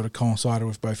roster that sort of coincided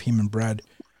with both him and Brad,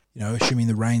 assuming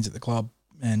the reins at the club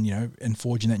and and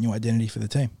forging that new identity for the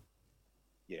team.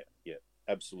 Yeah,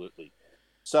 absolutely.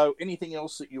 So, anything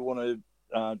else that you want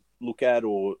to look at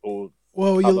or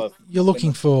well, you're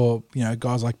looking for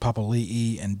guys like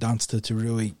Papali'i and Dunster to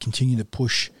really continue to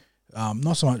push.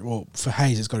 Not so much. Well, for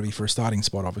Hayes, it's got to be for a starting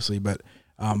spot, obviously, but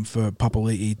for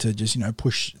Papali'i to just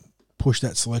push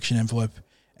that selection envelope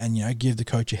and give the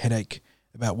coach a headache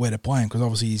about where to play him, because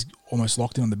obviously he's almost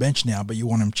locked in on the bench now, but you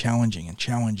want him challenging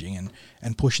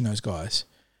and pushing those guys.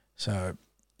 So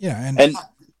and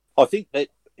I think that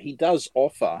he does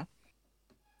offer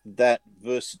that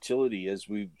versatility, as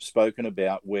we've spoken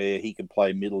about, where he can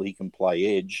play middle, he can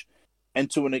play edge, and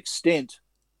to an extent,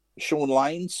 Sean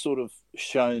Lane's sort of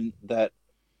shown that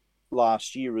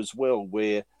last year as well,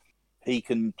 where he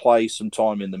can play some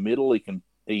time in the middle.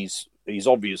 He's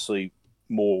obviously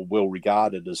more well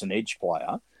regarded as an edge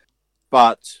player,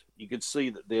 but you could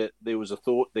see that there was a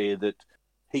thought there that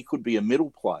he could be a middle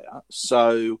player.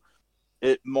 So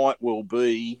it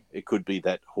could be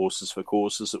that horses for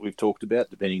courses that we've talked about,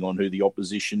 depending on who the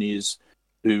opposition is,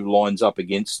 who lines up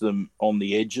against them on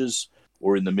the edges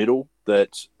or in the middle,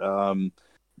 that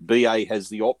BA has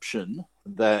the option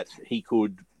that he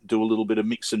could do a little bit of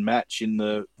mix and match in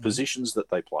the positions that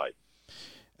they play.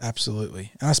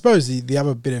 Absolutely. And I suppose the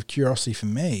other bit of curiosity for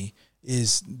me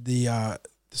is the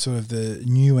sort of the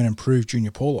new and improved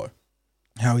Junior Paulo,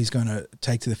 how he's going to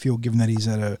take to the field, given that he's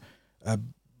at a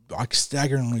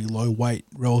staggeringly low weight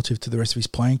relative to the rest of his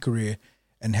playing career,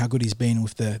 and how good he's been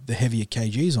with the heavier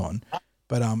kgs on,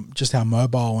 but just how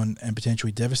mobile and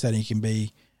potentially devastating he can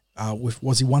be.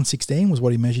 Was he 116 was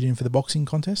what he measured in for the boxing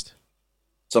contest?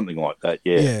 Something like that,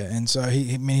 yeah. Yeah, and so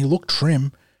he looked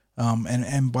trim,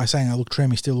 and by saying I look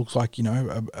trim, he still looks like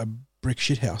a brick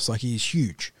shithouse. Like, he's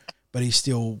huge, but he's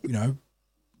still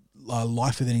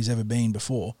lighter than he's ever been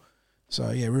before.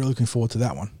 So yeah, really looking forward to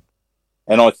that one.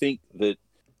 And I think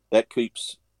that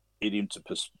keeps it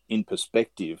in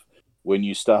perspective when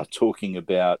you start talking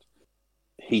about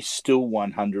he's still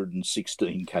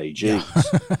 116 kgs.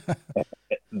 Yeah.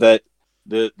 That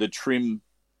the trim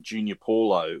Junior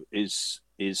Paulo is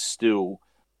still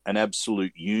an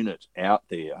absolute unit out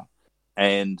there,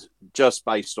 and just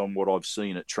based on what I've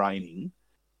seen at training,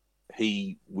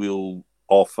 he will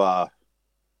offer,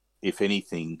 if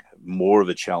anything, more of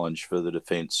a challenge for the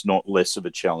defence, not less of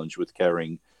a challenge with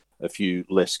carrying a few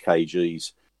less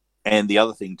kgs. And the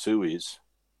other thing too is,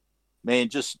 man,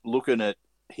 just looking at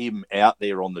him out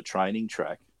there on the training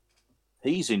track,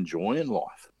 he's enjoying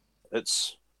life.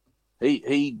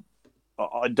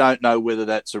 I don't know whether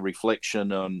that's a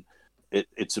reflection on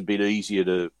it's a bit easier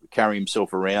to carry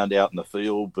himself around out in the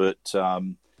field, but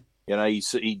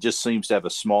he just seems to have a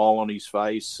smile on his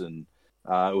face, and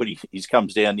when he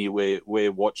comes down here,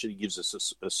 we're watching. He gives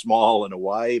us a smile and a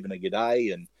wave and a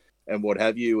g'day and what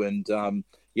have you, and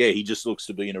he just looks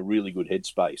to be in a really good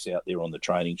headspace out there on the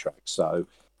training track. So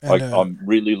I'm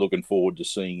really looking forward to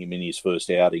seeing him in his first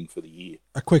outing for the year.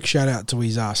 A quick shout out to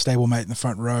his stablemate in the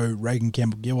front row, Reagan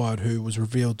Campbell-Gillard, who was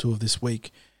revealed to have this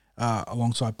week,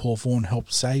 alongside Paul Vaughan,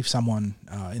 helped save someone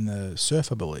in the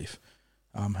surf, I believe.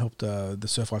 Helped the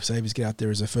Surf Life Savers get out there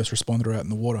as a first responder out in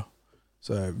the water.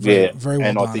 So very well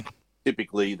and done. I think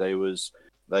typically they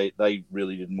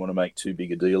really didn't want to make too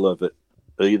big a deal of it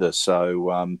either.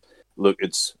 So look,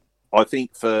 I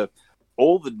think for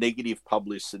all the negative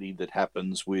publicity that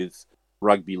happens with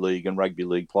rugby league and rugby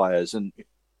league players, and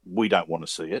we don't want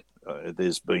to see it.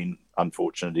 There's been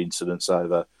unfortunate incidents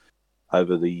over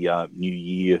the new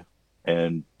year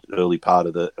and early part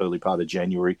of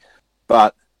January,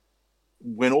 but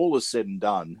when all is said and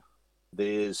done,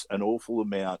 there's an awful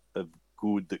amount of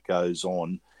good that goes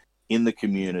on in the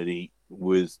community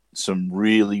with some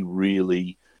really,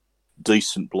 really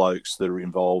decent blokes that are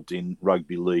involved in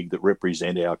rugby league that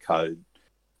represent our code.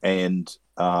 And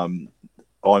I'm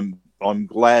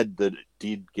glad that it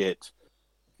did get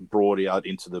brought out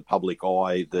into the public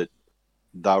eye that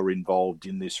they were involved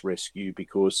in this rescue,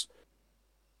 because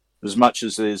as much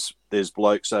as there's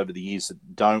blokes over the years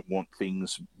that don't want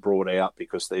things brought out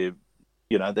because they're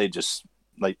just,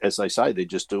 as they say, they're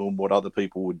just doing what other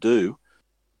people would do.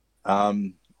 I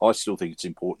still think it's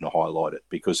important to highlight it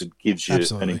because it gives you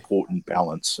an important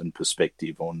balance and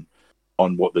perspective on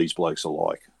what these blokes are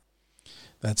like.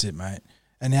 That's it, mate.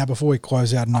 And now, before we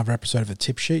close out another episode of the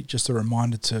Tip Sheet, just a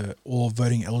reminder to all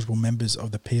voting eligible members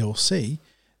of the PLC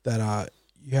that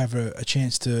you have a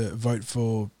chance to vote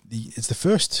for it's the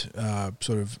first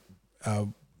set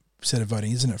of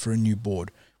voting, isn't it, for a new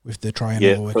board with the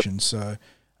triennial elections. So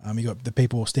you got the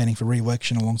people standing for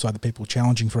re-election alongside the people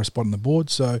challenging for a spot on the board.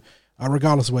 So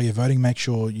regardless of where you're voting, make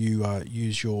sure you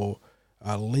use your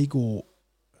legal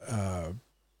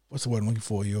what's the word I'm looking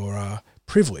for? Your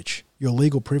privilege, your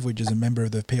legal privilege as a member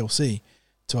of the PLC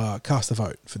to cast a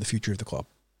vote for the future of the club.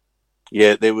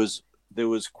 Yeah, there was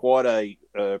quite a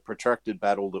protracted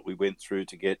battle that we went through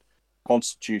to get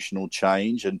constitutional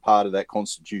change, and part of that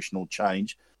constitutional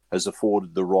change has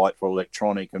afforded the right for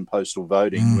electronic and postal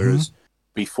voting, whereas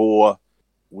before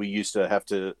we used to have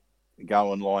to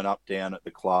go and line up down at the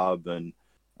club and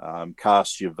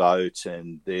cast your vote,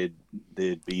 and there'd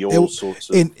be all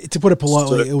sorts of... And to put it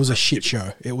politely, it was a shit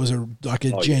show. It was a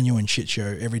genuine shit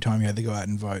show every time you had to go out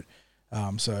and vote.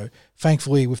 So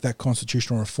thankfully, with that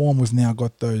constitutional reform, we've now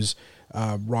got those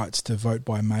rights to vote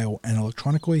by mail and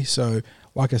electronically. So,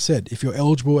 like I said, if you're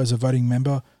eligible as a voting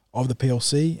member of the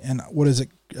PLC, and what is it,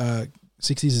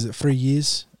 60s, is it 3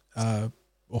 years or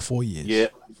 4 years? Yeah,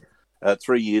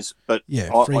 3 years. But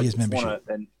 3 years membership.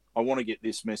 I want to get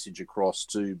this message across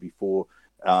too before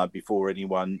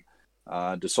anyone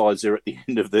decides they're at the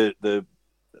end of the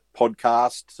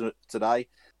podcast today,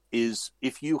 is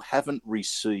if you haven't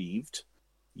received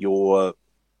your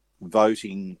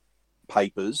voting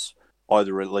papers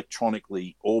either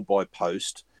electronically or by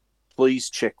post, please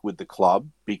check with the club,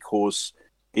 because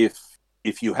if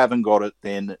you haven't got it,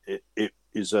 then it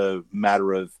is a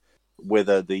matter of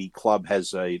whether the club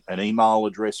has an email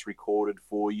address recorded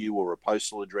for you or a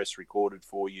postal address recorded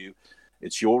for you.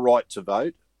 It's your right to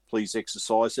vote. Please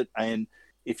exercise it. And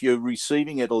if you're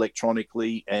receiving it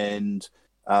electronically and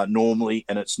normally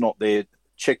and it's not there,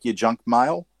 check your junk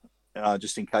mail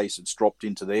just in case it's dropped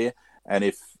into there. And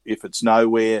if it's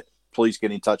nowhere, please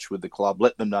get in touch with the club.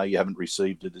 Let them know you haven't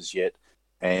received it as yet,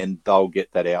 and they'll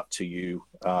get that out to you,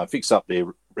 fix up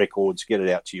their records, get it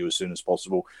out to you as soon as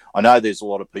possible. I know there's a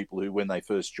lot of people who, when they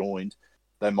first joined,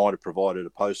 they might have provided a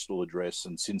postal address,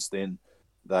 and since then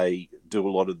they do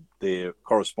a lot of their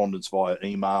correspondence via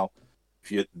email.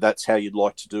 If that's how you'd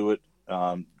like to do it,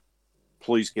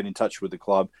 please get in touch with the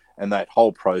club. And that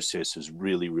whole process is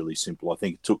really, really simple. I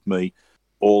think it took me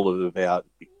all of about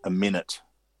a minute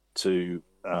to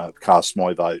cast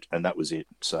my vote, and that was it.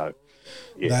 So,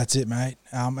 yeah. That's it, mate.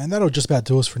 And that'll just about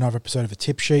do us for another episode of a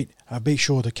Tip Sheet. Be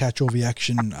sure to catch all the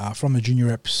action from the junior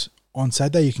reps on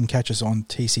Saturday. You can catch us on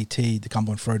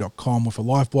tct.thecumberlandthrow.com with a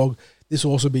live blog. This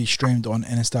will also be streamed on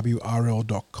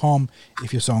nswrl.com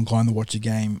if you're so inclined to watch the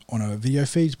game on a video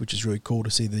feed, which is really cool to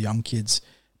see the young kids,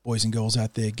 boys and girls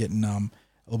out there getting a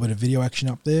little bit of video action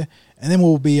up there. And then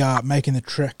we'll be making the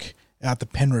trek out to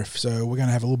Penrith. So we're going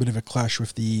to have a little bit of a clash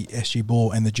with the SG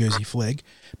Ball and the Jersey Flegg,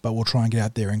 but we'll try and get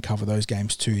out there and cover those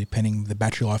games too, depending the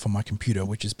battery life on my computer,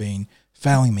 which has been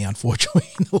failing me, unfortunately,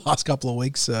 in the last couple of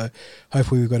weeks. So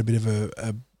hopefully we've got a bit of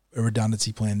a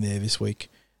redundancy plan there this week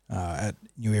at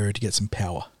New Era to get some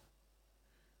power.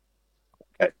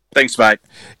 Okay. Thanks, mate.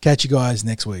 Catch you guys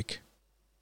next week.